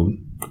 So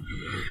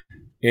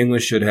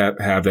England should have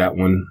that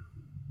one,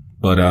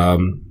 but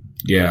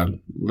yeah.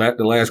 The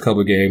last couple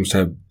of games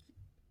have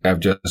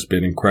just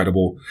been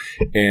incredible,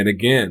 and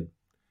again,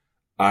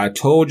 I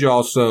told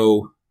y'all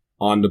so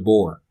on the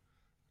board.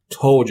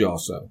 Told y'all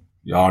so.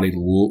 Y'all need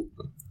to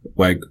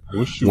like. I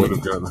wish you would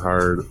have gotten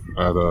hired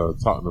at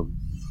Tottenham.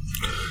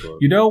 But.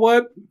 You know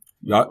what?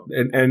 Y'all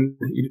and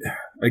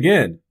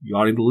again,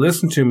 y'all need to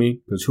listen to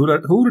me because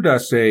who did I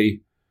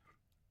say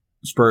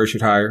Spurs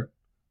should hire?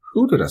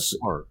 Who did I say?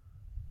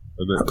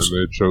 And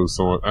they chose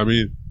someone. I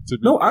mean,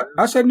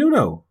 I said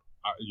Nuno.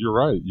 You're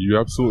right. You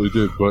absolutely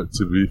did. But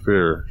to be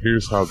fair,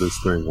 here's how this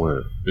thing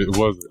went. It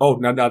wasn't. Oh,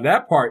 now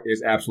that part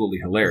is absolutely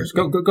hilarious.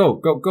 Go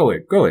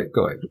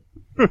ahead.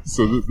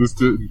 So this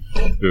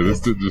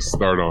didn't just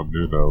start on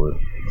Nuno. And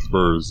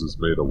Spurs has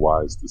made a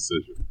wise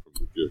decision from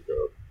the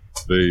get-go.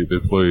 They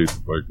played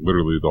like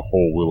literally the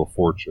whole Wheel of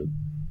Fortune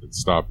and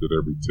stopped at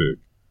every tick,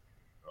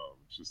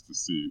 just to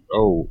see.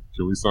 Oh,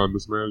 can we sign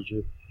this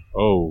manager?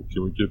 Oh,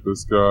 can we get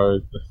this guy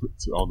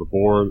on the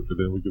board, and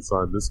then we can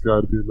sign this guy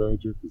to be a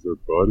manager because they're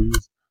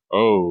buddies?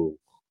 Oh,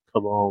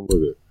 come on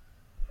with it.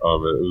 It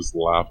was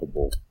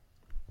laughable,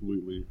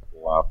 completely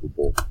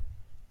laughable.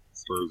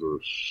 Spurs are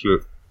a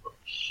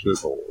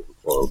shithole of a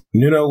club.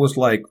 Nuno was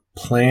like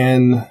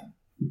Plan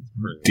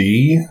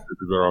D.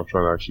 They're all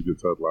trying to actually get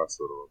Ted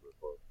Lasso on their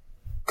club.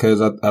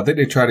 Because I think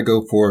they tried to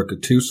go for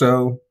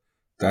Gattuso.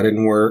 That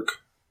didn't work.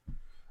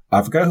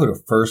 I forgot who the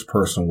first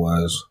person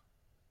was,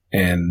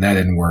 and that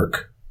didn't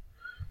work.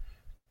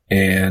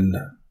 And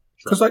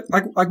because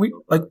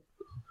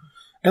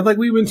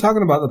we've been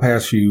talking about the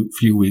past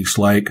few weeks,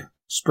 like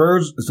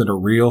Spurs is in a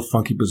real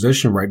funky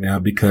position right now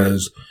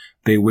because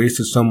they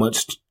wasted so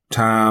much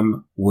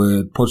time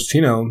with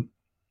Pochettino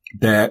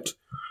that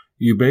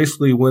you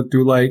basically went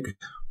through like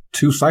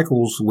 2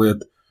 cycles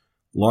with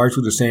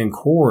largely the same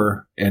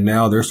core, and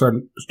now they're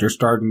starting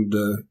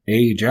to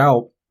age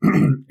out,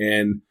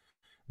 and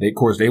they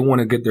want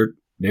to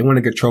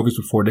get trophies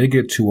before they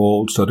get too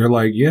old. So they're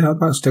like, yeah, I'm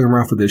not sticking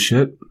around for this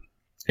shit.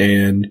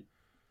 And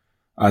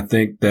I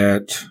think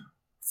that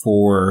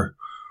for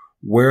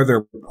where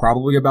they're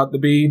probably about to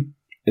be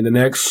in the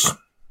next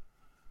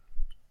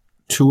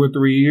 2 or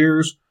 3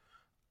 years,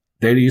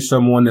 they need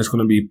someone that's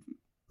going to be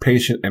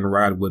patient and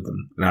ride with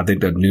them. And I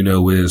think that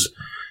Nuno is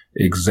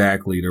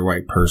exactly the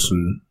right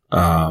person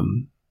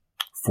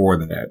for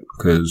that,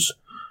 because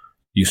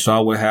you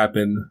saw what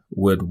happened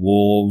with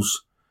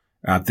Wolves.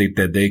 I think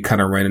that they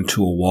kind of ran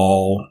into a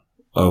wall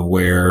of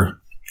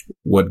where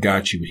what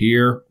got you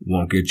here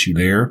won't get you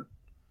there,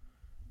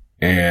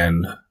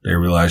 and they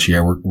realized,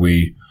 yeah,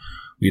 we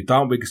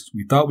thought we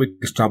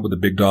could stop with the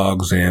big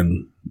dogs,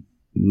 and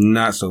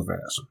not so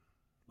fast.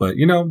 But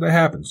that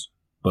happens.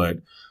 But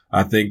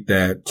I think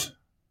that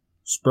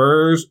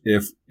Spurs,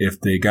 if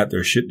they got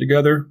their shit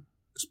together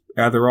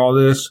after all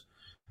this,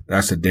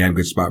 that's a damn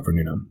good spot for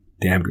Nuno.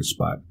 Damn good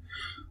spot.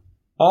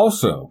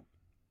 Also,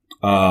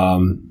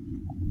 In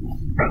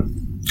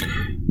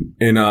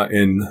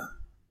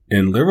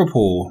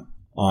Liverpool,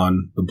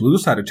 on the blue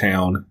side of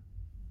town,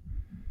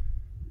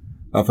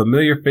 a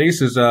familiar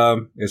face is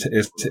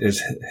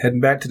heading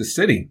back to the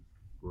city.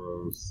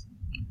 Gross.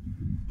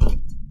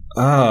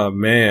 Oh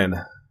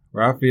man,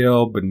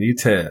 Rafael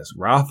Benitez,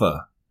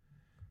 Rafa.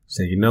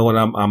 So you know what?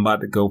 I'm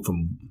about to go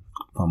from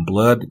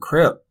blood to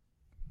crip,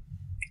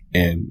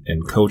 and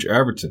coach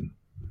Everton.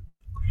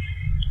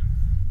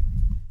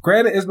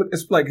 Granted,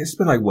 it's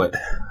been like what,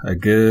 a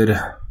good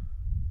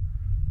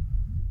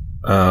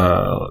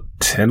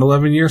 10,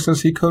 11 years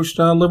since he coached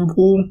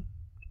Liverpool.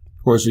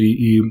 Of course,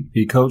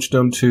 he coached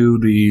them to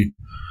the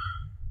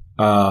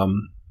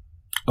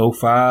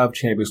 05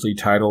 Champions League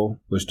title,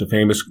 which the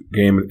famous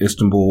game in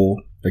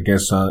Istanbul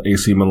against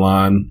AC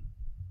Milan.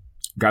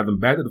 Got them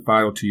back to the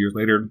final 2 years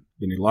later.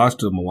 Then he lost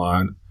to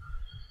Milan.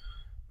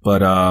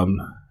 But I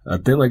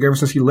think like ever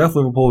since he left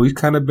Liverpool, he's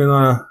kind of been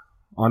on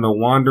a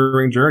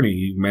wandering journey.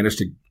 He managed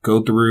to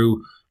go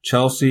through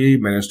Chelsea,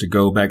 managed to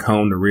go back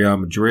home to Real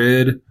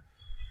Madrid.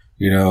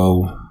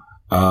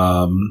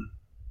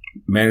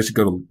 Managed to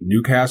go to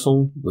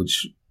Newcastle,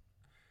 which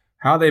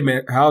how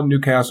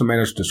Newcastle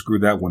managed to screw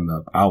that one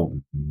up, I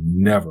will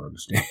never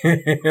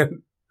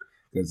understand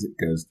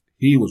because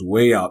he was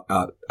way out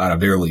of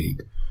their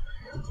league.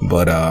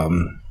 But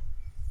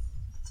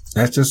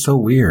that's just so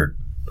weird.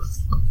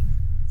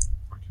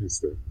 I can't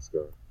stand this guy.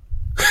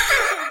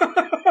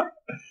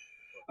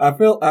 I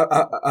feel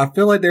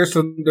like there's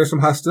some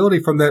hostility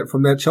from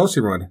that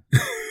Chelsea run.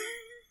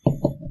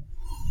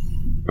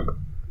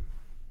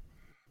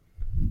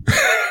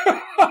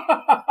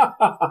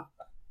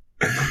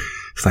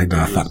 It's like,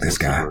 nah, fuck this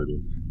guy.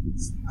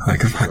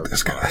 Like, fuck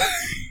this guy.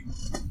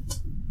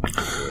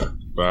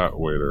 That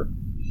waiter.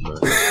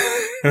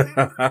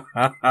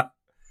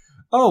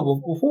 Oh,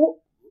 but before,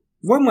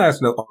 one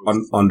last note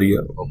on the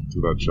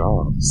to that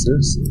job.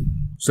 Seriously.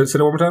 Say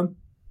that one more time.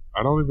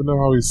 I don't even know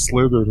how he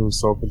slithered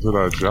himself into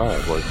that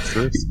job. Like,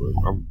 seriously.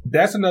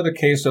 That's another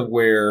case of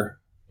where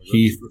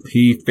he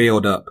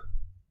failed up.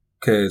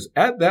 Because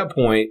at that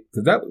point,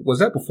 was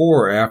that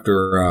before or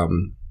after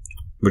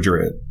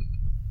Madrid?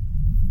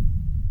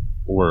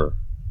 Where?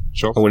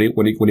 Chelsea? When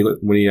he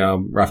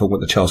Rafa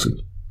went to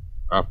Chelsea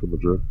after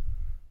Madrid.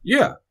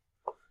 Yeah.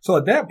 So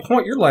at that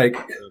point, you're like,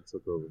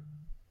 took over.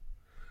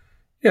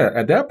 Yeah.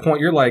 At that point,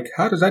 you're like,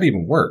 how does that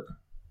even work?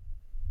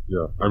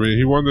 Yeah. I mean,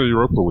 he won the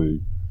Europa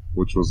League,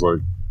 which was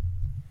like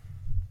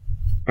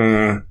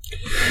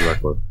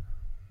exactly.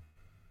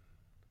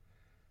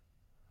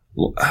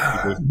 He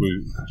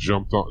basically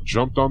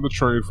jumped on the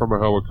train from a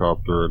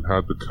helicopter and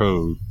had the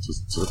code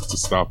to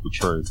stop the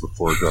train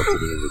before it got to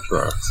the end of the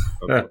tracks.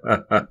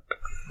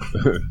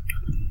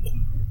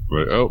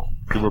 Like, oh,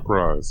 give him a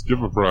prize. Give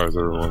him a prize,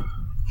 everyone.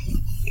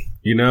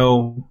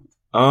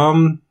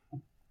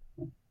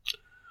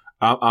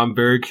 I'm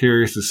very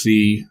curious to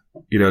see,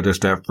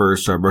 just that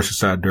first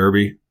Merseyside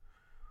derby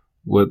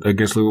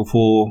against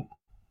Liverpool.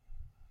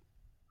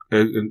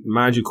 And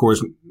mind you, of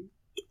course,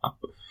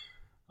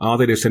 I don't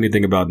think they said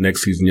anything about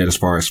next season yet as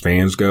far as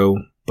fans go,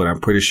 but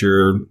I'm pretty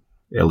sure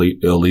it'll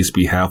at least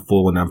be half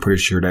full, and I'm pretty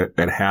sure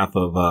that half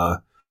of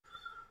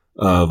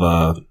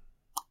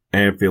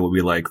Anfield will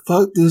be like,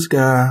 fuck this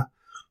guy,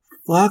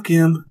 fuck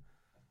him,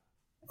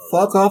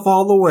 fuck off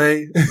all the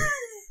way.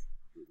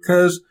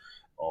 Because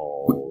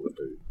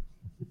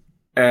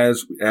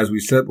as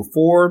we said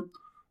before,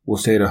 we'll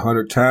say it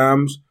 100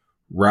 times,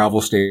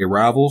 rivals stay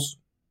rivals,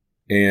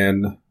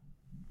 and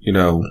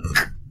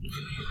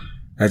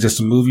that's just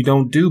a move you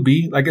don't do,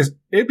 B. Like,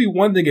 it'd be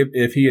one thing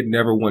if he had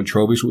never won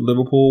trophies with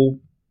Liverpool,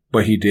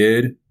 but he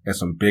did, and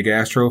some big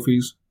ass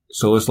trophies.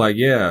 So it's like,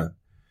 yeah,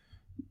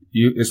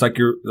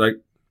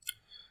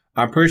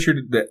 I'm pretty sure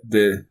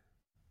that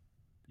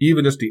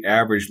even just the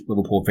average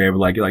Liverpool fan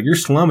would you're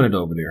slumming it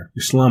over there.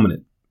 You're slumming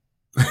it.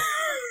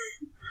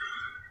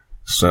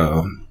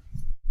 So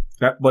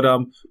but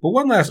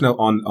one last note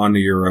on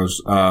the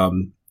Euros,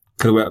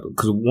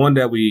 because one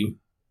that we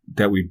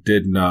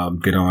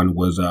didn't get on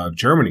was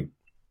Germany.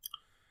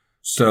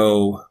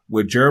 So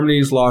with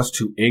Germany's loss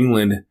to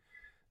England,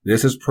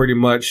 this is pretty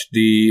much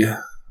the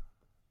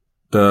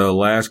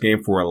last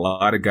game for a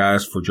lot of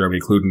guys for Germany,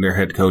 including their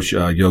head coach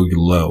Jogi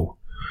Löw.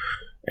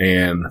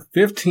 And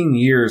 15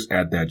 years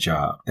at that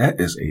job,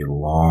 that is a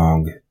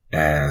long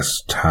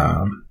ass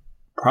time.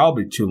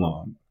 Probably too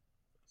long.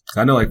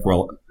 I know, like, for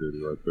a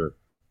security right there.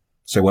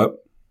 Say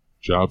what?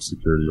 Job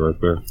security right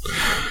there.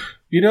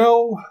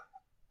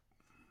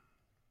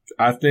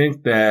 I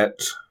think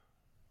that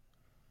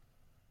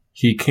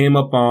he came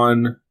up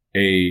on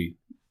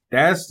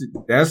that's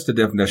the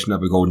definition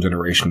of a golden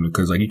generation,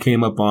 because he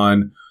came up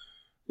on,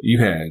 you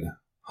had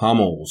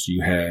Hummels,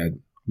 you had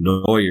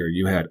Neuer,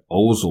 you had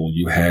Ozil,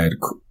 you had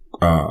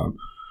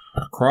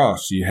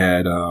Kroos, you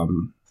had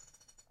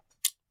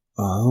who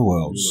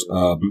else?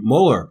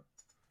 Muller,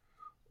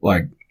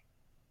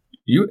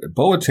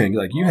 Boateng,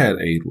 you had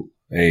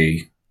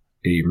a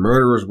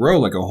murderer's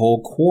row, a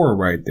whole core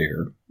right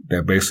there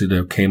that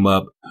basically came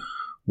up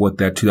with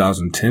that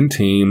 2010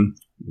 team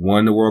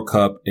won the World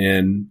Cup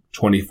in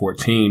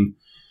 2014.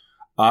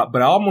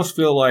 But I almost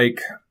feel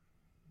like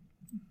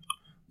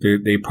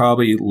they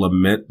probably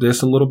lament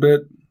this a little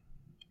bit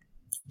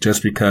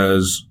just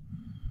because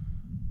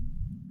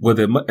with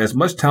as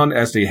much talent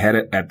as they had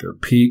at their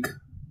peak,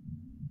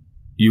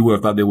 you would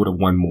have thought they would have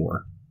won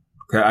more.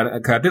 I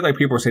think like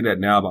people are saying that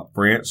now about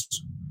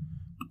France.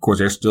 Of course,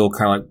 they're still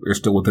they're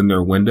still within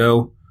their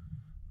window,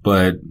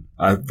 but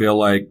I feel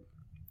like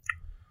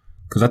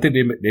because I think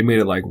they made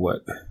it like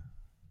what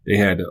they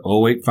had the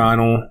 2008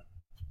 final,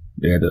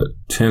 they had the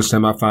 10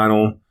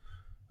 semifinal,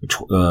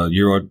 the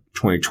Euro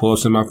 2012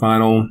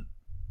 semifinal,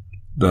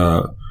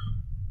 the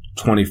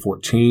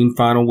 2014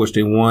 final, which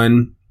they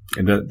won,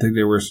 and I think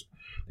they were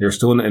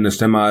still in the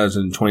semis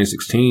in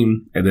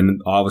 2016, and then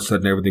all of a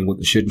sudden everything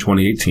went to shit in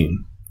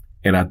 2018.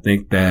 And I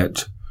think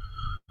that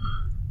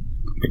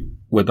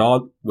with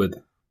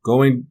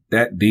going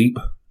that deep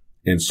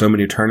in so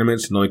many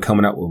tournaments and only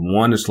coming out with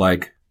one, it's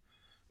like,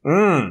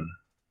 could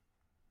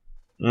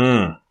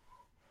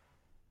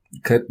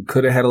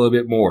have had a little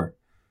bit more.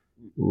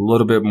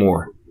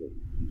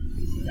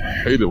 I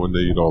hate it when they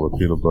eat all the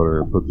peanut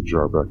butter and put the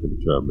jar back in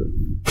the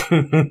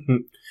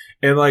cabinet.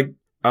 And like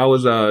I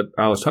was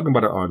talking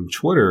about it on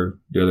Twitter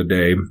the other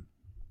day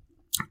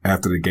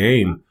after the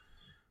game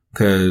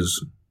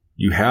because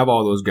you have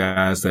all those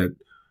guys that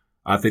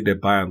I think that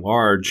by and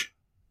large,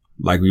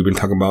 like we've been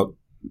talking about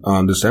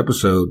on this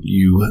episode,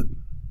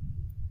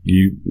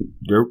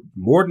 they're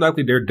more than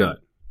likely they're done.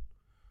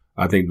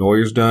 I think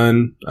Neuer's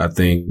done. I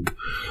think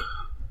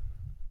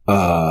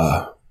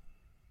the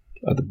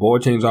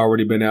Boateng's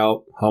already been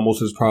out.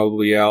 Hummels is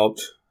probably out.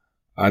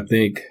 I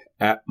think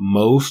at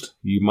most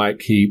you might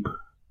keep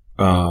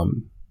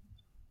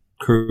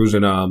Cruz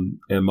and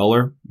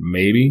Muller,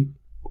 maybe.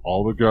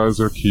 All the guys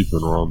they're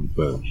keeping are on the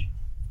bench.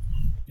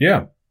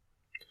 Yeah,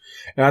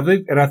 and I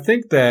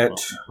think that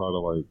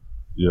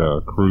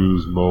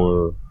Cruz,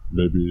 Muller,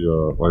 maybe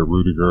like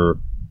Rudiger.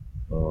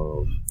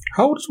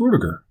 How old is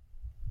Rudiger?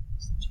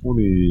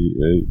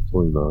 28,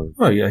 29.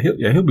 Oh yeah,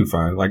 he'll be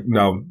fine. Like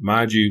now,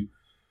 mind you,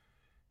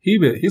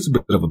 he's a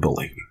bit of a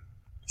bully.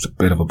 He's a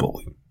bit of a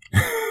bully,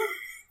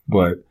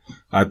 but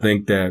I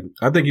think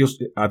he'll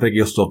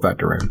still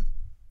factor in.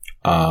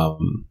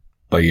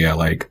 But yeah,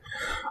 like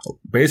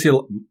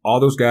basically all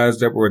those guys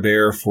that were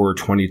there for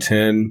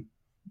 2010.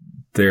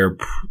 They're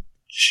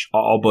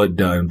all but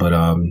done, but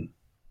I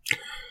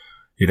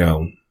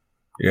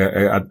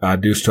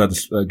do still have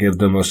to give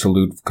them a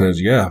salute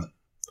because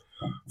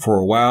for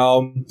a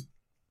while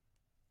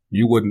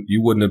you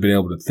wouldn't have been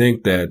able to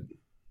think that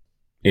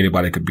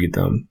anybody could beat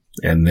them,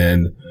 and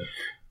then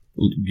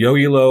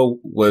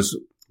Yo-Yo was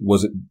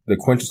the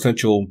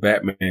quintessential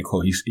Batman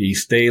quote. He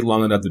stayed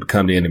long enough to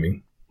become the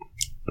enemy.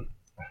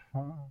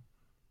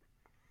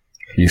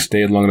 He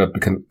stayed long enough to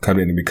come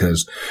in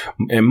because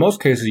in most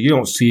cases you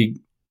don't see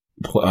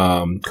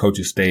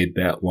coaches stay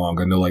that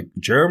long. I know like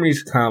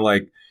Germany's kind of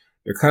like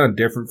they're kind of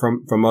different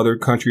from other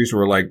countries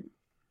where like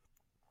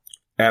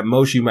at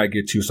most you might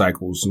get 2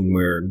 cycles, and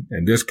where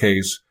in this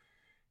case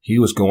he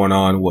was going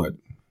on what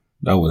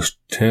that was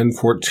 10,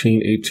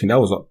 14, 18. He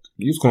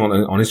was going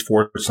on his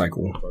 4th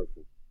cycle.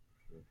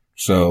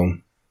 So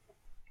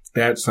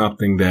that's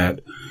something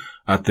that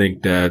I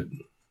think that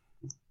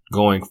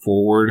going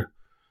forward.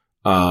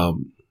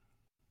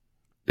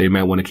 They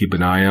might want to keep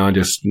an eye on.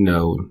 Just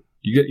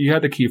you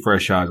have to keep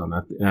fresh eyes on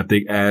that. And I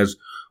think as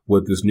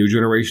with this new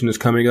generation that's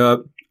coming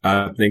up,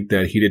 I think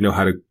that he didn't know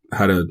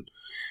how to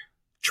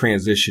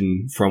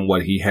transition from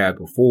what he had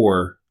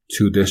before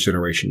to this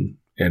generation,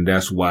 and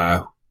that's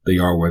why they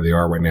are where they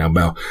are right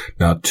now.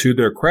 Now, to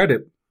their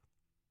credit,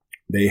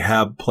 they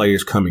have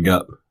players coming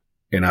up,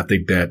 and I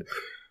think that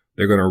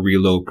they're going to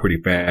reload pretty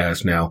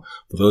fast. Now,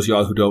 for those of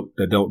y'all who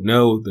don't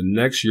know, the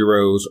next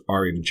Euros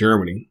are in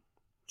Germany.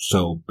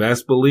 So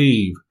best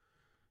believe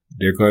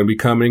they're going to be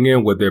coming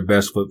in with their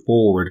best foot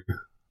forward,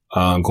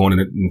 going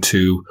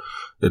into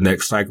the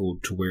next cycle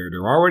to where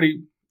they're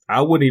already,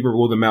 I wouldn't even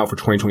rule them out for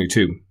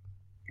 2022,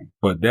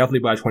 but definitely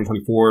by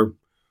 2024,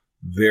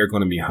 they're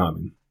going to be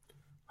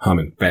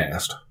humming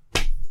fast.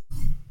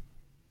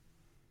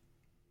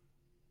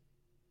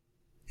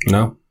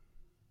 No?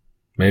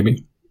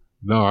 Maybe?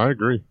 No, I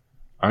agree.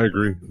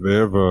 They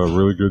have a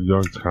really good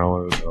young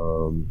talent.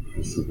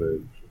 What's his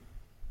name?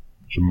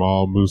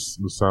 Jamal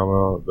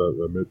Musiala,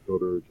 the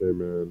midfielder,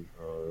 came in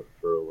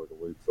for like a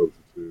late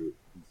substitute.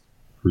 He's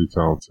pretty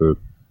talented.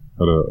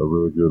 Had a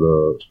really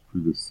good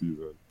previous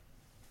season.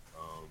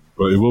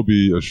 But it will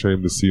be a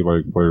shame to see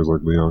like players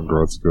like Leon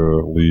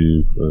Goretzka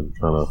leave and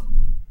kind of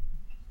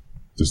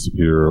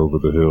disappear over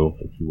the hill,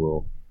 if you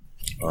will.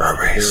 They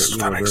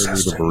need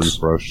a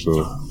refresh,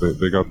 so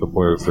they got the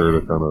players there to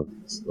kind of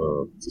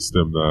to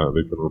stem that.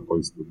 They can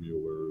replace the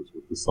Muellers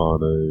with the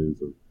Sanes,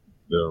 and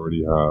they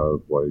already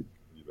have like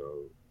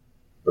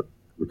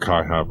the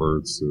Kai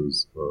Havertz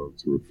to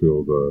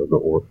refill the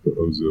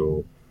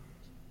Ozil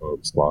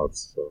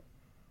spots. So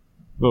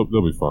they'll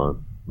be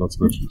fine. Not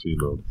to mention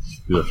Timo.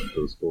 Yeah,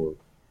 to score.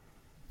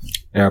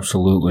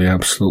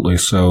 Absolutely.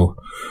 So,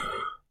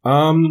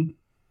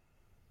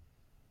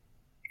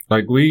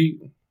 like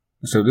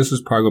so this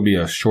is probably gonna be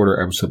a shorter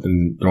episode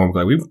than normal.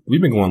 Like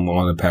we've been going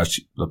long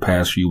the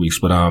past few weeks,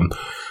 but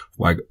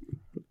like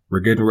we're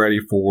getting ready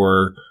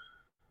for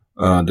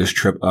this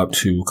trip up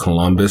to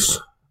Columbus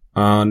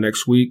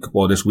next week.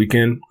 Well, this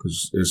weekend,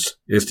 because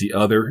it's the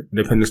other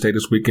Independence Day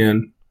this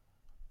weekend,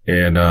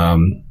 and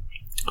I'm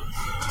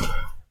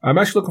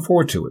actually looking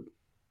forward to it.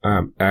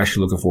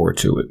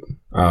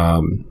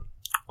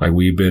 Like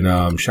we've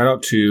been shout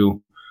out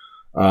to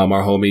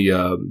our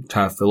homie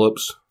Todd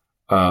Phillips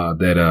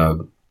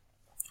that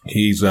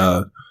he's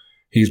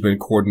been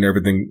coordinating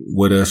everything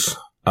with us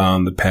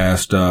the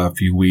past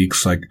few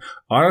weeks. Like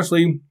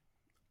honestly,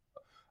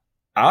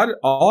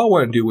 all I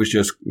want to do is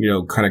just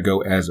kind of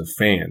go as a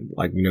fan,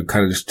 like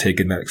kind of just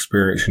taking that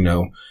experience.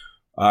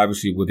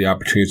 Obviously with the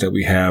opportunities that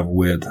we have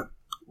with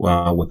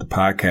the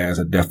podcast,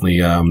 it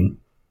definitely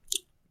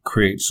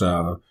creates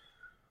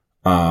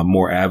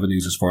more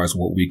avenues as far as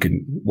what we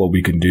can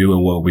do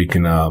and what we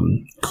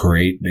can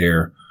create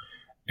there.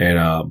 And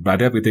but I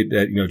definitely think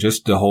that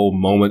just the whole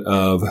moment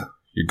of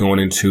you're going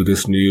into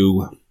this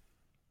new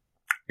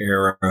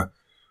era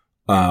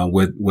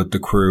with the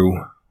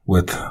crew,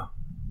 with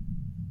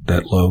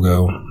that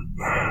logo,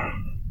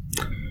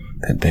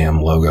 that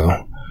damn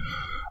logo.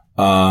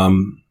 But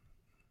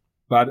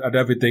I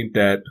definitely think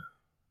that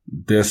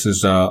this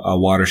is a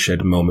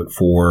watershed moment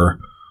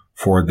for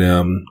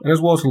them, and as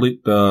well as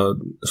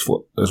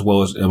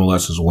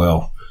MLS as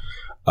well.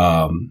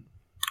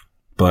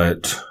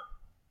 But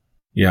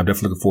yeah, I'm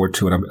definitely looking forward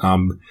to it.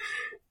 I'm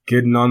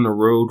getting on the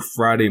road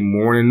Friday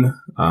morning.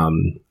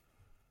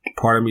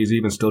 Part of me is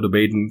even still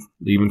debating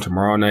leaving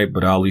tomorrow night,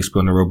 but I'll at least be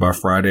on the road by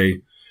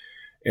Friday.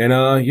 And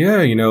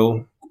yeah,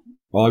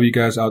 all of you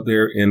guys out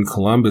there in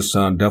Columbus,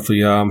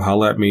 definitely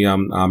holler at me.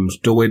 I'm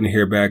still waiting to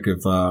hear back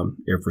if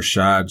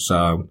Rashad's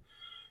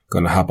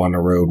gonna hop on the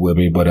road with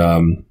me, but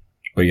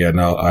yeah,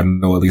 no, I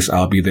know at least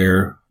I'll be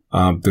there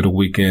through the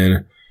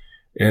weekend,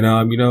 and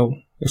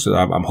so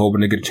I'm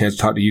hoping to get a chance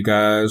to talk to you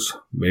guys,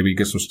 maybe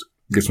get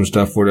some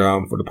stuff for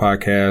the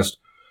podcast,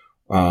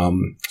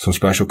 some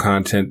special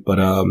content, but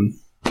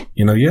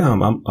yeah,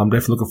 I'm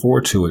definitely looking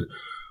forward to it.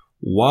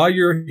 While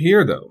you're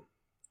here, though,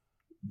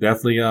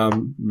 definitely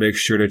make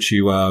sure that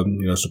you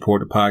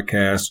support the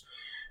podcast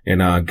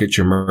and get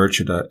your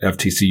merch at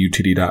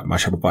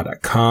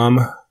ftcutd.myshopify.com.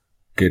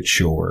 Get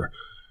your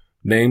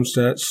name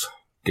sets,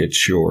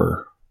 get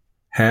your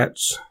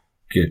hats,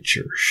 get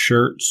your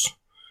shirts,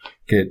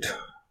 get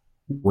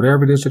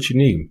whatever it is that you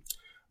need.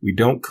 We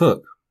don't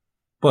cook,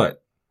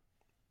 but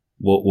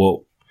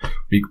we'll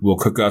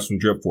cook out some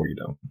drip for you,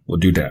 though. We'll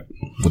do that.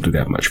 We'll do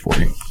that much for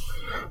you.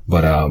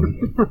 But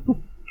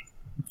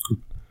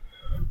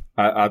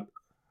I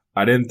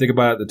didn't think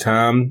about it at the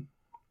time.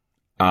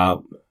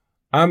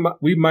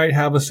 We might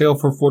have a sale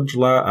for 4th of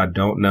July. I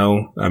don't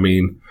know. I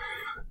mean,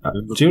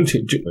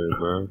 Juneteenth.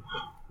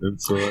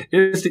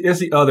 It's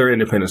the other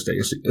Independence Day.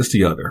 It's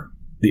the other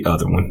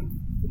one.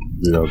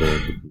 The other.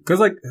 Because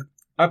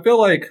I feel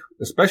like,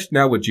 especially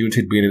now with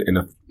Juneteenth being in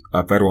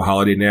a federal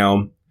holiday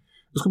now,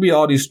 there's gonna be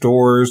all these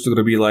stores. They're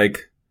gonna be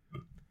like,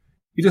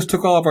 you just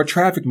took all of our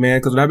traffic, man.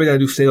 Because now we gotta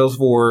do sales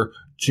for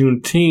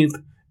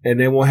Juneteenth, and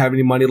they won't have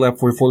any money left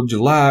for 4th of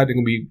July. They're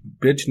gonna be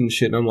bitching and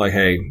shit. And I'm like,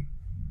 hey,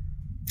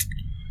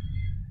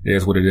 it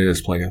is what it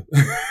is, player.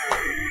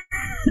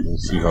 We'll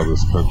see how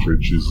this country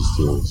chooses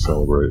to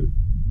celebrate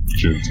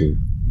Juneteenth.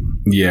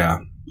 Yeah.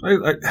 I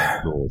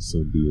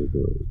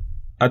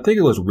think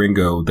it was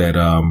Ringo that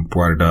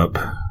brought it up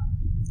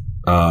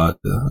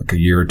like a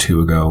year or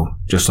two ago,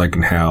 just like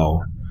in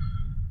how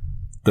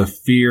the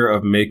fear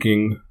of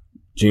making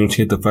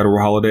Juneteenth the federal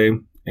holiday,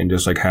 and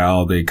just like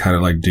how they kind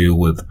of like do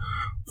with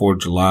 4th of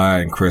July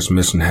and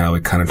Christmas, and how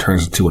it kind of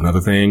turns into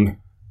another thing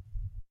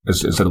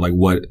instead of like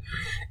what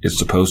it's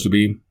supposed to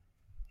be.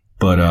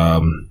 But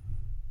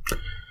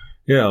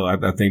yeah,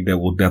 I think that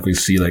we'll definitely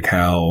see like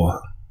how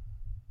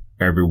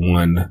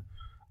everyone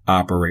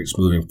operates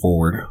moving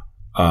forward,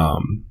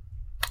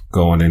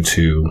 going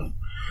into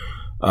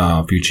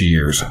future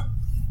years.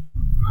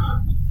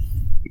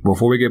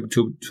 Before we get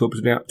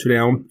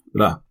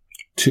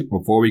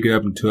before we get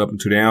up and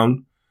two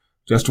down,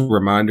 just a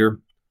reminder: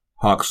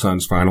 Hawks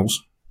Suns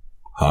finals.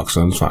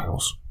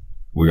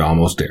 We're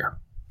almost there.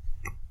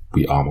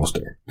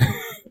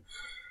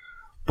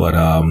 But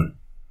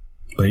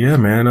yeah,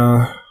 man.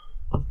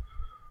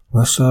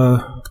 Let's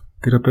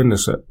get up in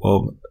this.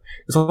 Well,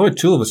 it's only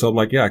two of us, so I'm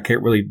like, yeah, I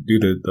can't really do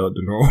the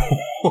normal.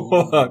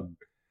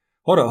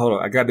 Hold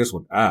on. I got this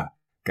one.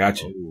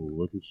 Got you. Oh,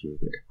 look at you.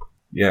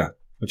 Yeah.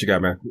 What you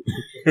got, man?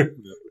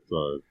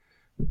 Sorry.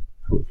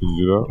 Can you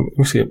do that? Let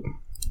me see it.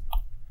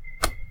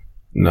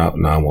 No,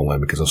 I won't let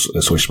me because I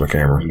switched my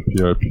camera.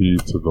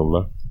 PIP to the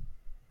left.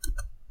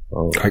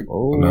 No.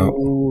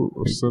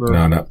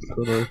 Center. No.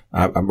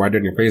 I'm right there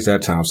in your face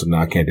that time, so no,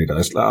 I can't do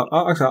that.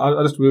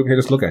 I'll just move here,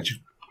 just look at you.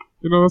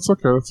 That's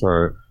okay. That's all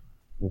right.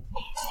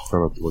 Try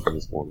not to look at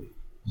this morning.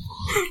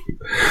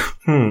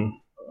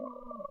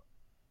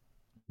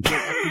 I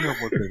think I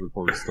have one thing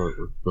before we start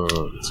with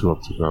the 2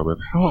 Up 2 Down, man.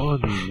 How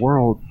in the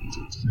world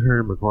did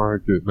Harry Maguire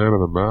get man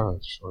of the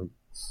match? Like,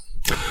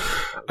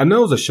 I know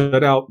it was a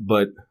shutout,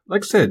 but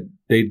like I said,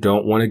 they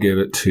don't want to give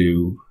it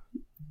to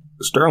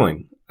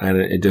Sterling. And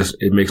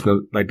it makes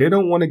no, like, they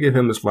don't want to give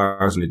him his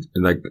flowers. And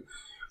like,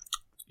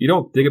 you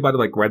don't think about it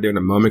like right there in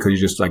the moment because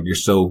you're just like, you're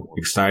so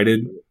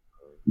excited.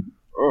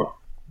 Oh.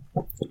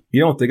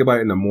 You don't think about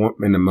it in the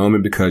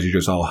moment because you're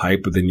just all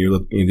hyped, but then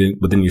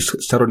you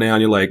settle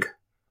down. You're like,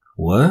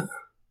 what?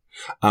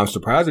 I'm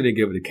surprised they didn't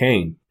give it to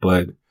Kane,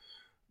 but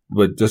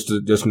just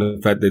in the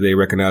fact that they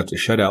recognized the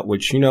shutout,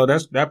 which,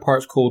 that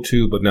part's cool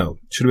too, but no,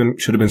 should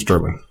have been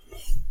Sterling.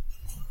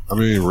 I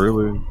mean,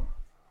 really?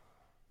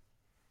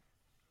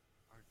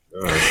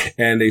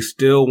 And they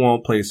still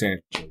won't play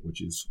Sancho,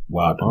 which is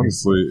wild.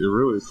 Honestly,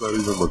 it's not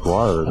even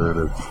Maguire,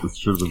 man. It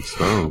should have been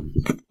Stone.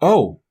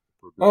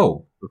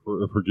 If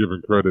we're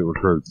giving credit where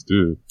credit's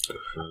due.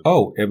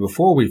 Oh, and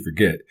before we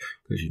forget,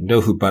 because you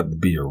know who's about to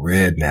be a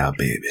red now,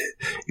 baby.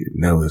 You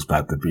know who's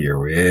about to be a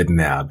red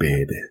now,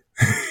 baby.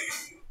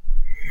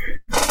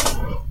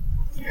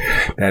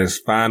 That is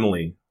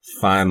finally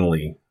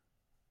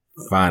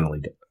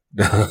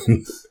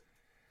done.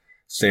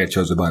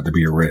 Sancho's about to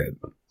be a red.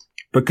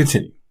 But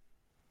continue.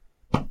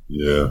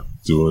 Yeah,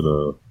 going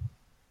to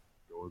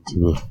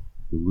the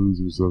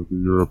losers of the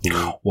Europa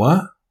League.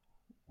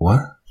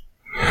 What?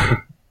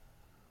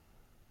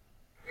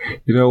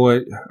 You know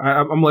what?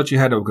 I'm gonna let you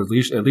have it because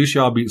at least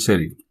y'all beat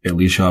City.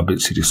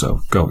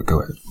 So go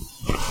ahead.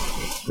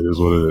 It is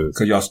what it is.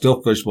 Because y'all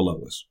still fish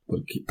below us.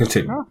 But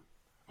continue.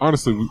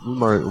 Honestly, we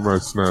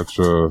might snatch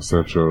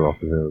Sancho off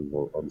the hand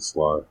on the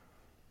slide.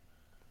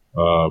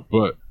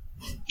 But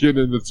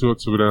getting into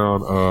 2-2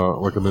 down,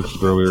 like I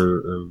mentioned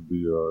earlier in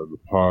the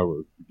pod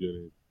at the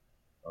beginning,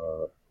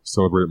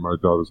 celebrating my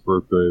daughter's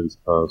birthday this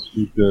past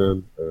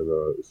weekend,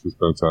 and it's just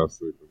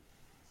fantastic.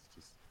 It's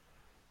just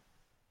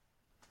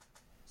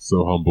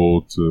so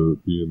humbled to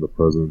be in the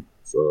presence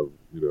of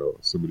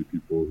so many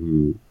people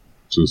who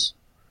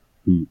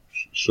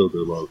showed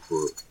their love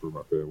for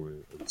my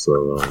family, and so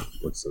like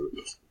I said,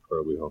 it's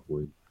incredibly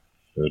humbling.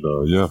 And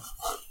it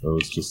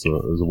was just it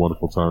was a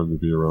wonderful time to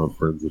be around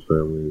friends and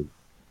family and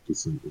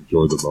just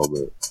enjoy the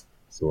moment.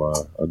 So I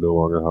no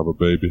longer have a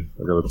baby.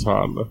 I got a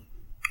toddler.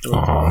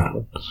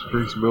 She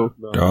drinks milk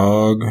now.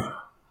 Dog.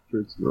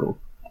 Drinks milk.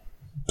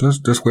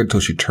 Just wait till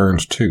she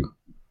turns 2.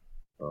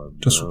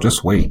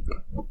 Just wait.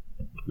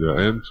 Yeah,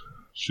 and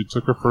she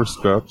took her first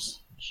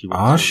steps. She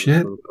went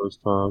shit. For the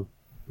first time.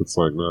 It's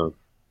like, man,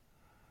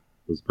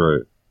 it's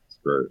great. It's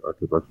great. I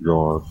could go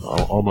on.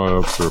 All my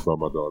ups are about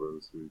my daughter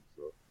this week.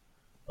 So,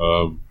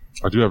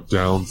 I do have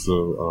downs.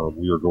 So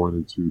we are going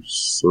into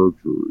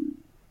surgery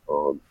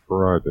on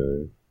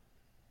Friday,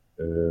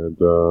 and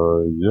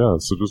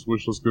so just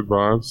wish us good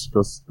vibes.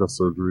 Got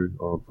surgery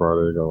on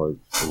Friday. Got like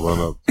a run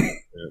up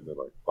and at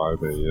like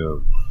 5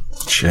 a.m.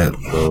 Shit.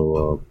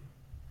 So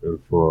and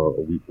for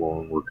a week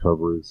long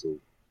recovery. So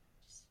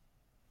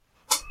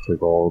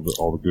take all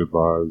the good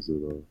vibes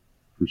and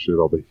appreciate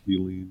all the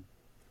healing.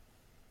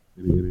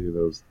 Any of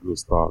those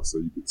thoughts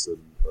that you could send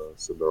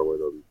our way,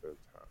 that'd be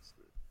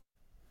fantastic.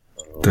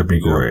 That'd be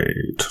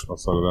great.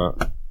 Outside of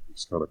that,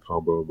 just kind of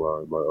combo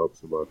my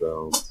ups and my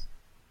downs.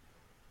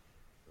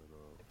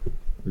 And,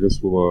 I guess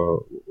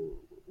we'll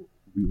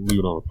leave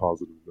it on a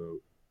positive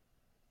note.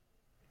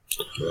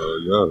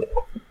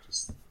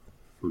 Just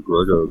for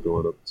Grego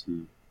going up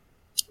to.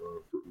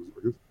 I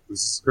guess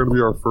this is going to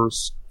be our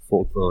first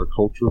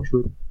culture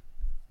trip.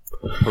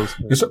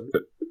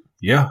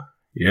 Yeah.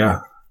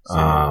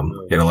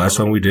 The last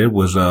one we did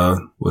was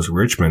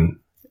Richmond,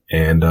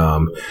 and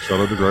shout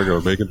out to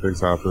Grego making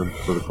things happen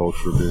for the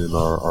culture, being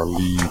our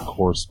lead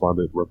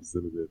correspondent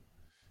representative.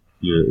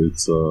 Yeah,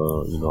 it's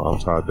I'm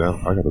tied down.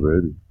 I got a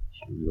baby.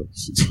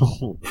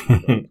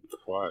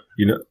 Quiet.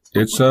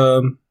 It's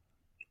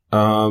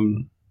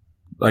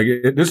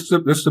this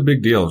is a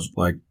big deal. It's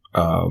like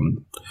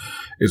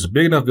it's a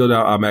big enough deal that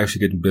I'm actually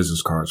getting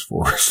business cards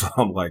for. So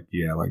I'm like,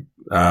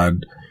 because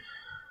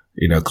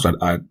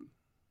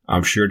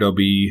I'm sure there'll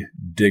be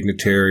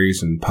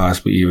dignitaries and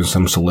possibly even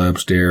some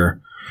celebs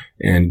there,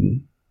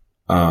 and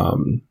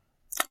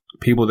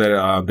people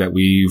that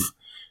we've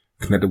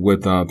connected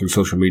with through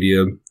social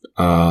media.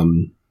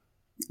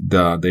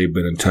 They've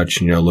been in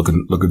touch,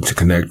 looking to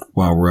connect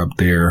while we're up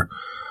there.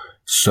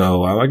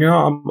 So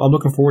I'm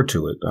looking forward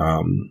to it.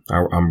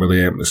 I'm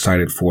really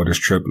excited for this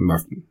trip.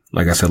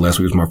 Like I said last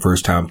week was my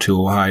first time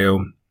to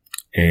Ohio,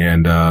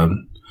 and we're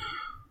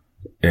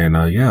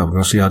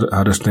gonna see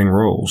how this thing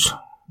rolls.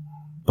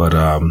 But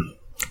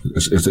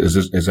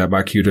is that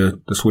my cue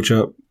to switch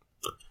up?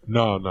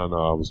 No.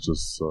 I was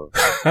just you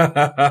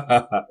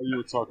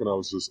were talking. I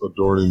was just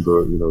adorning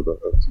the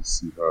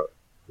FTC hat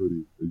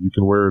hoodie. You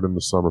can wear it in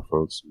the summer,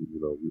 folks.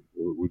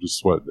 We're just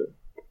sweating it.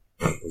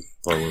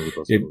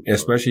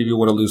 Especially if you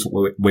want to lose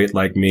weight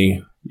like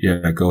me,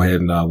 go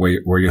ahead and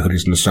wear your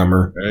hoodies in the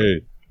summer.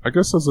 Hey, I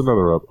guess that's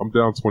another up. I'm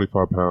down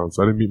 25 pounds.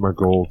 I didn't meet my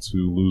goal to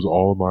lose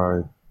all of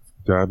my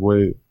dad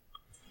weight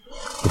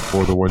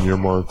before the 1 year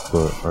mark,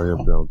 but I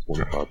am down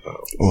 25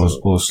 pounds.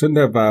 Well, send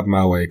that vibe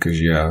my way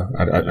because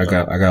I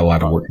got a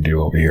lot of work to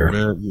do over here.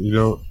 Man,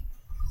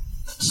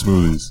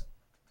 smoothies.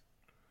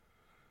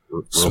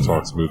 Real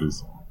talk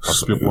smoothies. I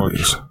skip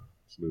lunch.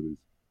 Smoothies.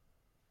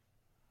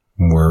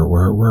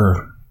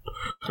 Where?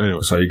 Anyway.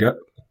 That's all you got?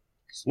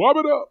 Swab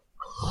it up.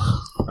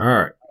 All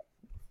right.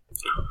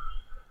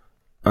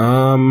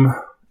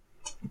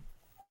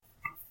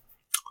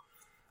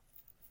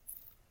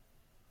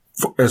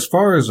 As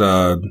far as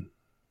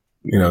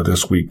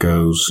this week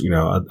goes,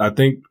 I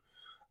think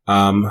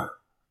I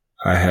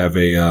have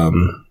a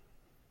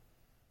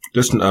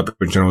just an up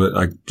in general,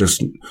 like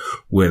just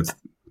with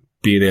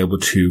being able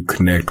to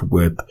connect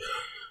with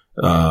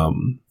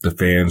the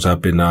fans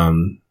up in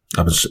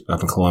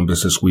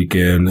Columbus this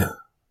weekend,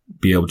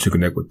 be able to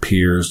connect with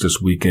peers this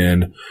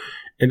weekend,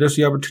 and just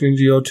the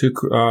opportunity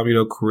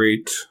to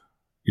create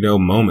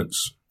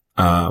moments.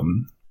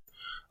 I'm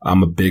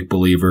a big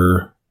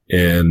believer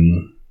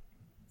in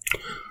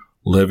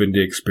living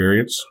the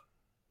experience,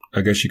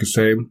 I guess you could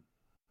say,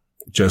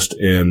 just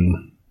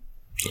in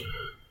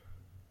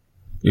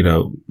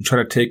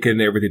trying to take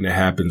in everything that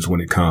happens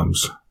when it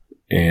comes.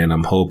 And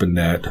I'm hoping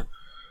that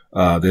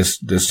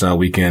this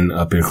weekend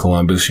up in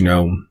Columbus,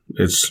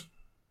 it's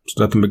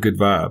nothing but good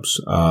vibes.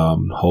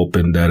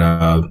 Hoping that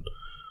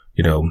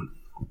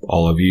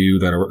all of you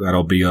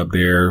that'll be up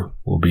there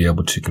will be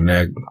able to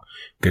connect,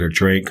 get a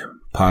drink,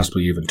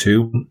 possibly even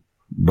two.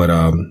 But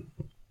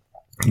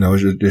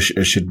it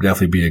should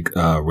definitely be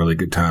a really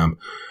good time.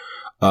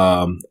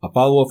 A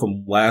follow up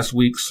from last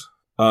week's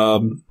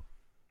Two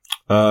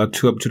Up,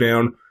 Two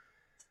Down.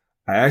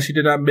 I actually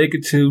did not make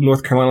it to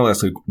North Carolina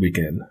last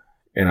weekend,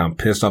 and I'm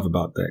pissed off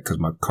about that because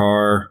my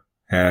car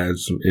had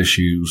some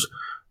issues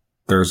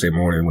Thursday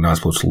morning when I was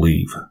supposed to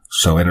leave.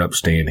 So I ended up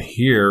staying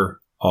here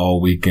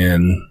all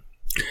weekend.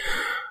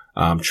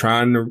 I'm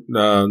trying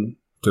to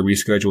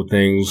reschedule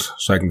things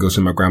so I can go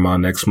see my grandma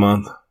next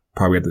month,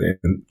 probably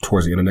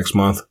towards the end of next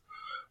month.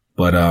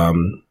 But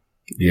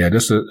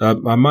just a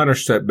minor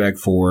setback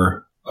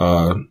for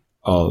a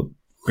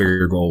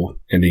bigger goal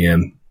in the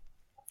end.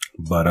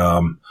 But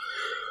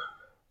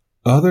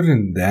other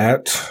than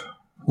that,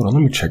 hold on,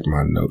 let me check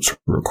my notes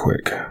real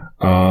quick.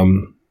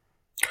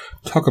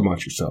 Talk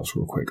about yourselves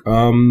real quick.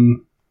 I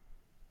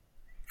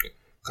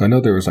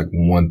know there was like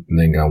one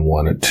thing I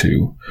wanted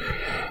to.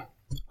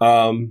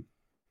 The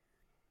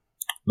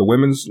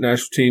women's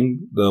national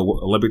team, the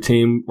Olympic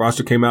team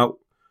roster came out.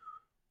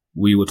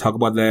 We will talk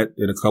about that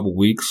in a couple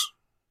weeks,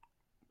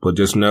 but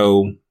just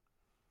know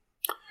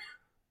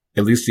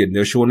at least the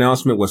initial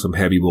announcement was some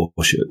heavy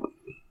bullshit.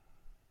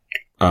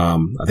 I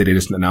think they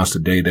just announced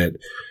today that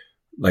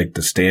like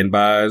the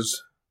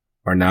standbys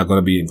are now going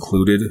to be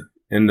included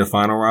in the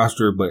final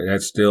roster, but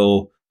that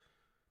still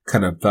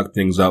kind of fucked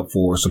things up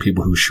for some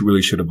people who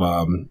really should have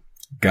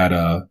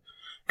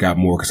got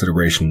more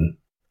consideration,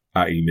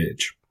 i.e.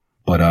 Midge.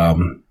 But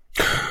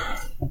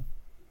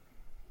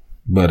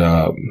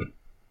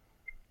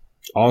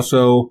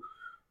also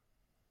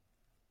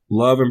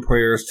love and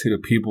prayers to the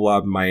people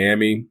out in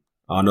Miami.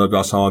 I don't know if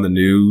y'all saw on the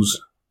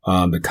news,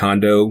 the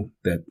condo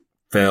that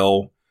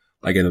fell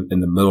like in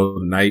the middle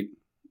of the night,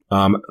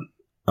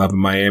 up in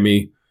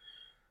Miami.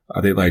 I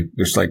think like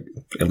there's like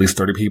at least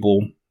 30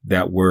 people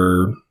that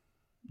were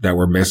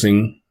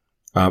missing,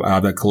 out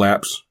of that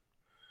collapse.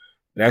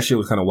 That shit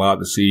was kind of wild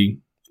to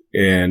see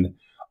and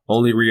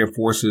only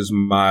reinforces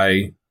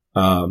my,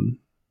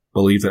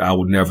 belief that I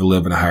would never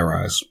live in a high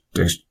rise.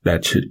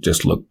 That shit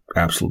just looked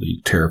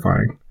absolutely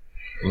terrifying.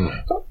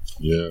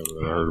 Yeah,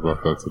 I heard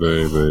about that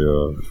today. They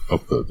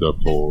upped the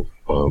depth toll,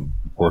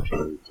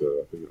 unfortunately,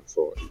 to I think I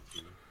saw 18.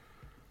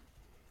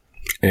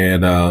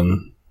 And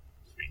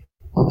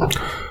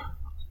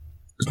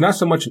it's not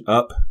so much an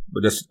up,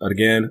 but just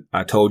again,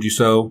 I told you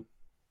so.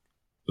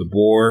 The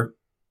Boar,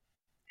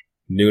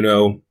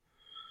 Nuno.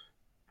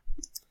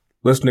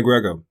 Listen to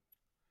Grego.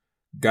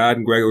 God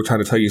and Grego are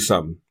trying to tell you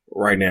something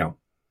right now.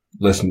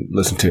 Listen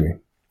to me.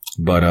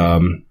 But I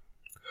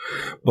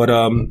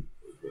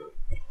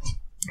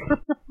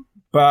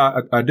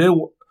did,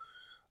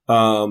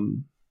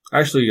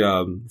 actually,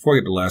 before I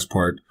get to the last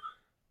part,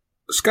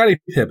 Scottie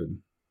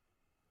Pippen.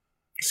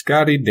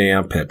 Scottie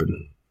damn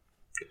Pippen.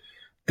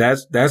 I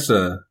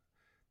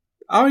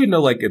don't even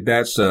know, like, if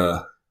I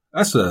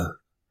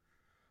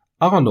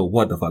don't know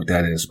what the fuck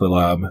that is,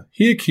 but,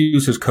 he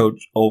accused his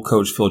old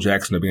coach, Phil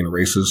Jackson, of being a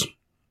racist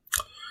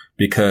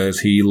because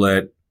he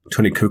let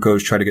Tony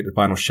Kukoc try to get the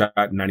final shot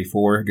in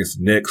 94 against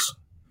the Knicks.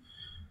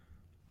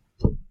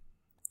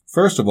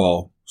 First of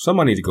all,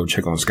 somebody needs to go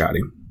check on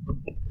Scottie.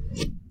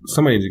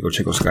 Somebody needs to go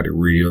check on Scottie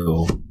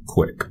real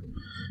quick.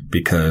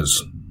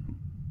 Because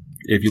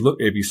if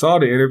you saw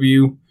the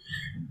interview,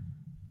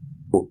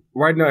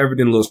 right now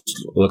everything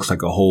looks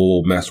like a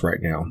whole mess right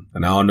now.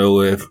 And I don't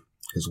know if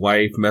his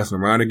wife messing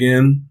around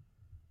again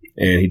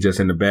and he's just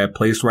in a bad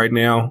place right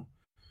now.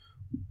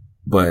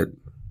 But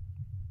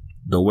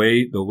the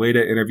way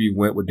that interview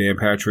went with Dan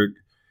Patrick,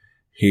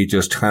 he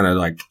just kind of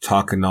like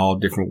talking all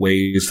different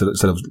ways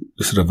instead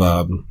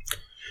of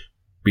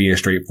being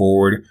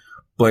straightforward.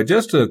 But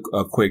just a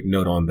quick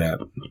note on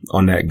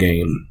that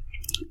game.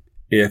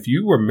 If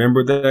you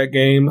remember that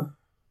game,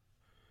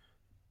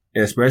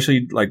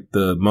 especially like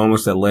the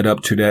moments that led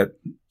up to that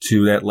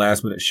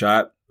last minute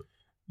shot,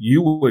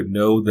 you would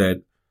know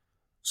that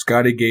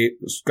Scotty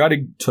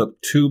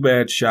took 2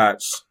 bad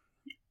shots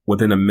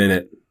within a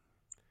minute.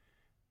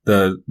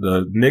 The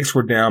Knicks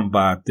were down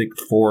by I think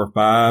 4 or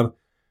 5.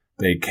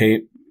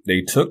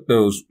 They took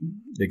those,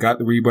 they got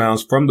the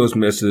rebounds from those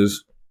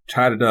misses,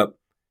 tied it up,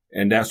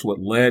 and that's what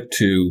led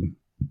to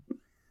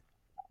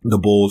the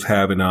Bulls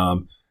having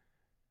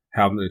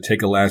to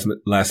take a last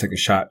second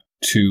shot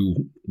to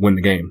win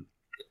the game.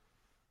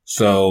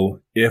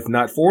 So if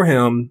not for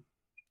him,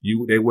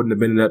 they wouldn't have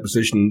been in that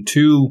position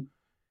to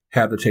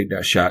have to take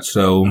that shot.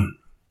 So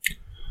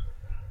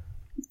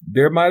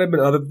there might have been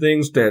other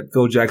things that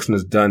Phil Jackson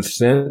has done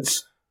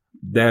since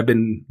that have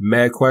been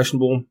mad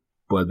questionable,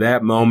 but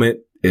that moment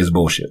is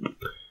bullshit.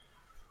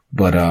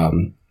 But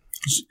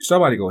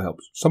somebody go help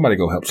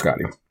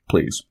Scotty,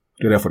 please.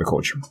 Do that for the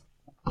culture.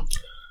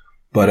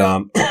 But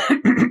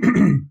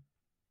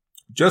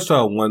just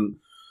one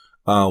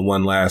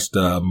last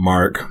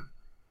remark.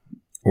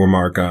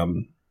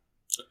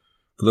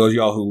 For those of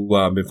y'all who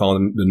have been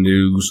following the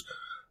news,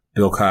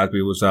 Bill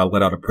Cosby was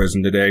let out of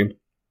prison today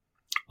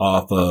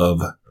off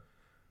of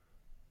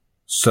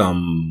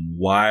some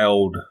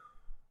wild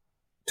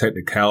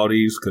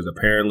technicalities, because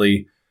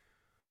apparently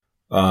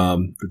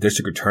the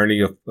district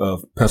attorney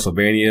of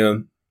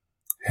Pennsylvania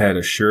had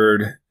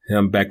assured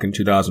him back in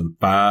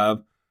 2005,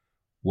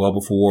 well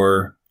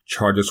before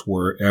charges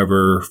were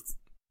ever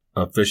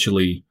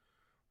officially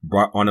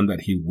brought on him,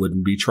 that he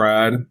wouldn't be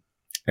tried.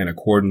 And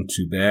according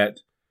to that,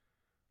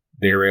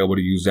 they were able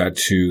to use that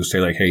to say,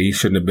 like, hey, he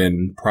shouldn't have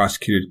been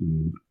prosecuted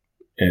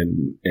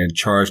and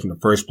charged in the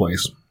first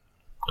place.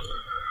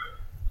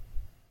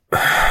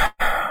 I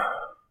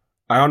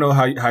don't know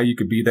how you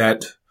could be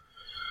that.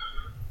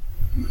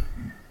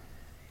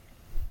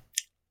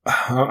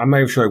 I'm not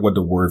even sure what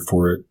the word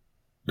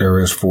there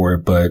is for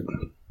it, but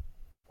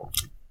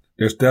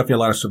there's definitely a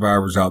lot of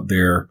survivors out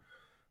there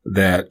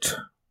that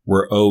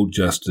were owed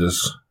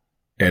justice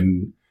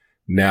and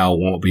now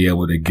won't be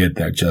able to get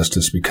that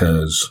justice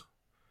because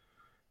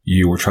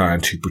you were trying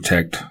to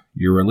protect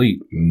your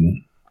elite.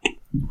 And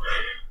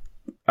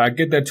I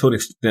get that to an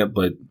extent,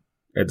 but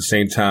at the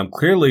same time,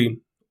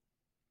 clearly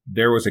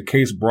there was a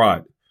case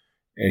brought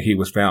and he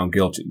was found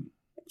guilty.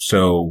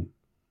 So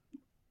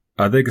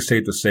I think it's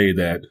safe to say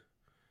that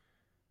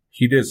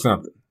he did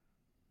something,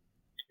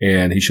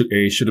 and he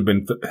should have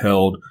been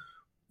held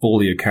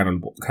fully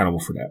accountable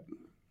for that.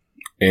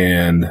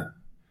 And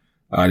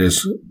I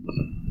just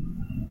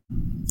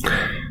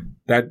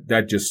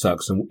that just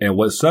sucks. And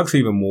what sucks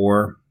even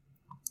more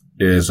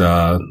is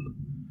my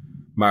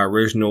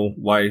original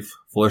wife,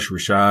 Felicia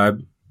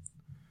Rashad,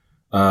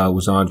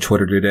 was on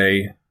Twitter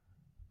today,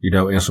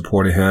 in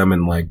support of him,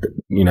 and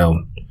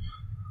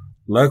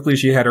luckily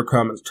she had her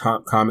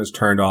comments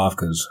turned off,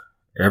 because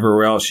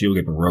everywhere else she was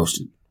getting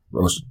roasted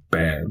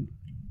bad.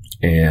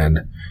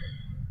 And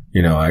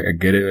I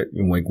get it.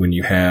 When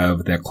you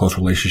have that close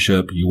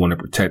relationship, you want to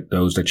protect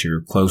those that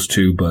you're close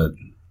to, but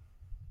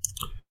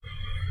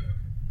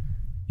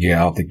yeah,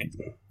 I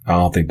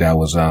don't think that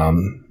was a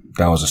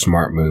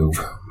smart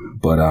move.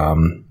 But I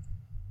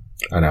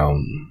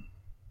know,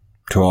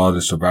 to all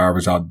the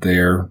survivors out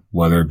there,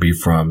 whether it be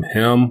from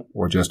him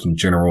or just in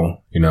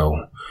general,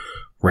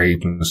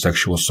 rape and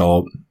sexual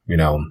assault,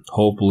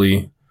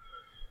 hopefully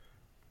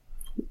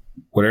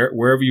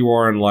wherever you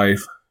are in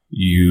life,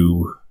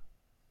 you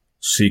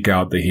seek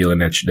out the healing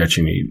that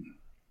you need,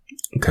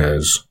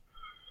 because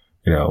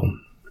no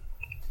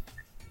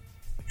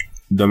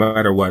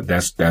matter what,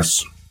 that's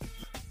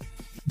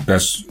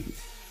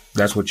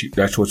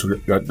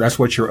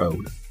what you're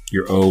owed.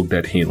 You're owed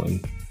that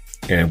healing,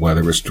 and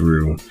whether it's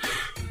through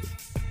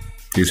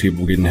these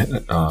people getting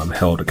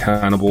held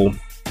accountable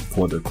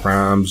for their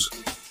crimes,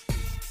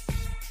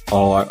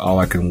 all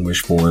I can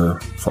wish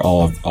for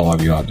all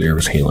of you out there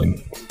is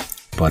healing.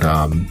 But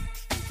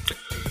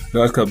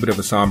that's got a bit of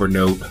a somber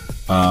note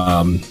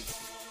to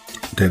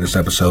this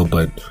episode,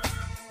 but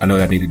I know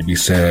that needed to be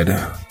said,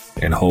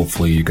 and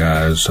hopefully you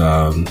guys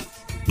know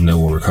where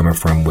we're coming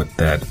from with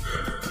that.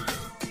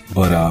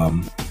 But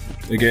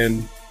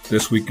again,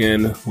 this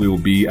weekend we will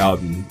be out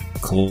in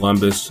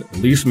Columbus. At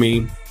least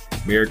me.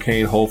 Mayor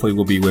Kane hopefully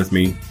will be with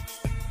me.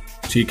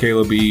 TK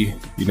will be,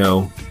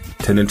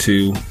 tending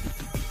to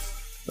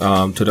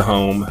the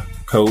home.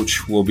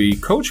 Coach will be.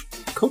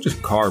 Coach's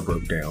car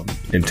broke down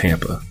in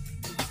Tampa,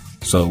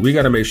 so we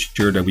got to make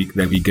sure that we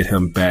get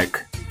him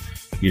back,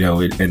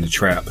 in the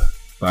trap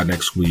by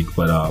next week.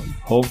 But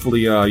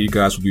hopefully you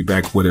guys will be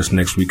back with us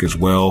next week as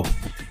well.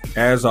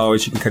 As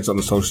always, you can catch us on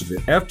the socials at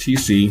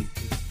FTC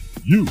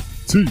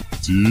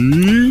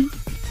UTD,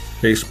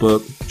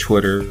 Facebook,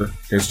 Twitter,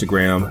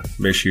 Instagram.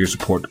 Make sure you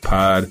support the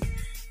pod.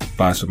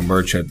 Buy some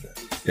merch at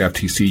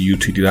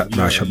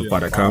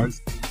ftcutd.shopify.com.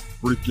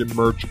 Freaking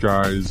merch,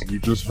 guys. You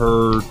just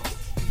heard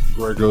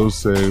Grego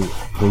say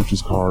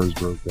Coach's car is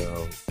broke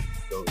down.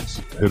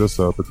 Hit us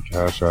up at the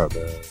Cash App,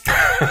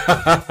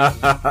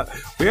 man.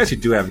 We actually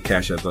do have a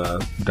Cash App,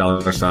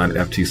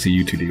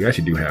 $FTCUTD. We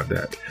actually do have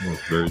that.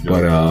 Very good.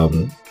 But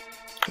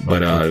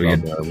But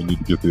we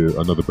need to get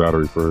another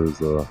battery for his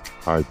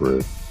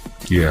hybrid.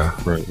 Yeah,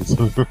 right. It's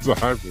a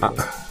hybrid.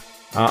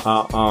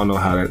 I don't know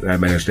how that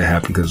managed to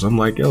happen because I'm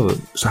like, yo,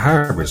 it's a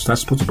hybrid. It's not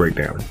supposed to break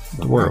down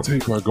the world.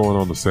 Take by going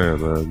on the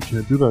sand, man. You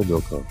can't do that in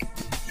your car.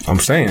 I'm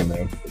saying,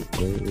 man. It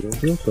don't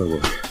feel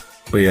that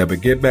way.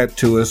 But get back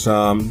to us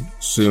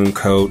soon,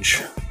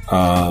 Coach.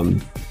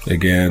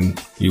 Again,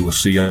 you will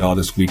see y'all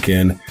this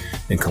weekend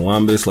in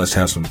Columbus. Let's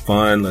have some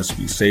fun. Let's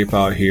be safe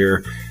out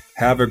here.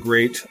 Have a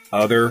great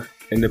other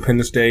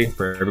Independence Day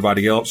for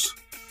everybody else.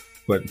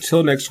 But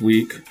until next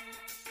week,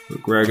 for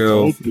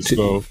Grego.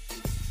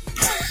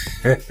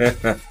 I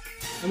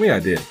mean, I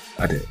did.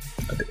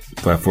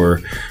 But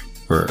for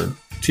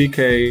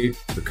TK,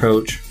 for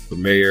Coach, for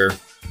Mayor,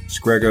 it's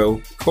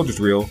Grego. Coach is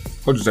real.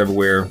 Coach is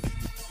everywhere.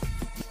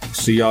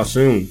 See y'all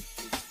soon.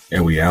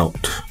 And we out.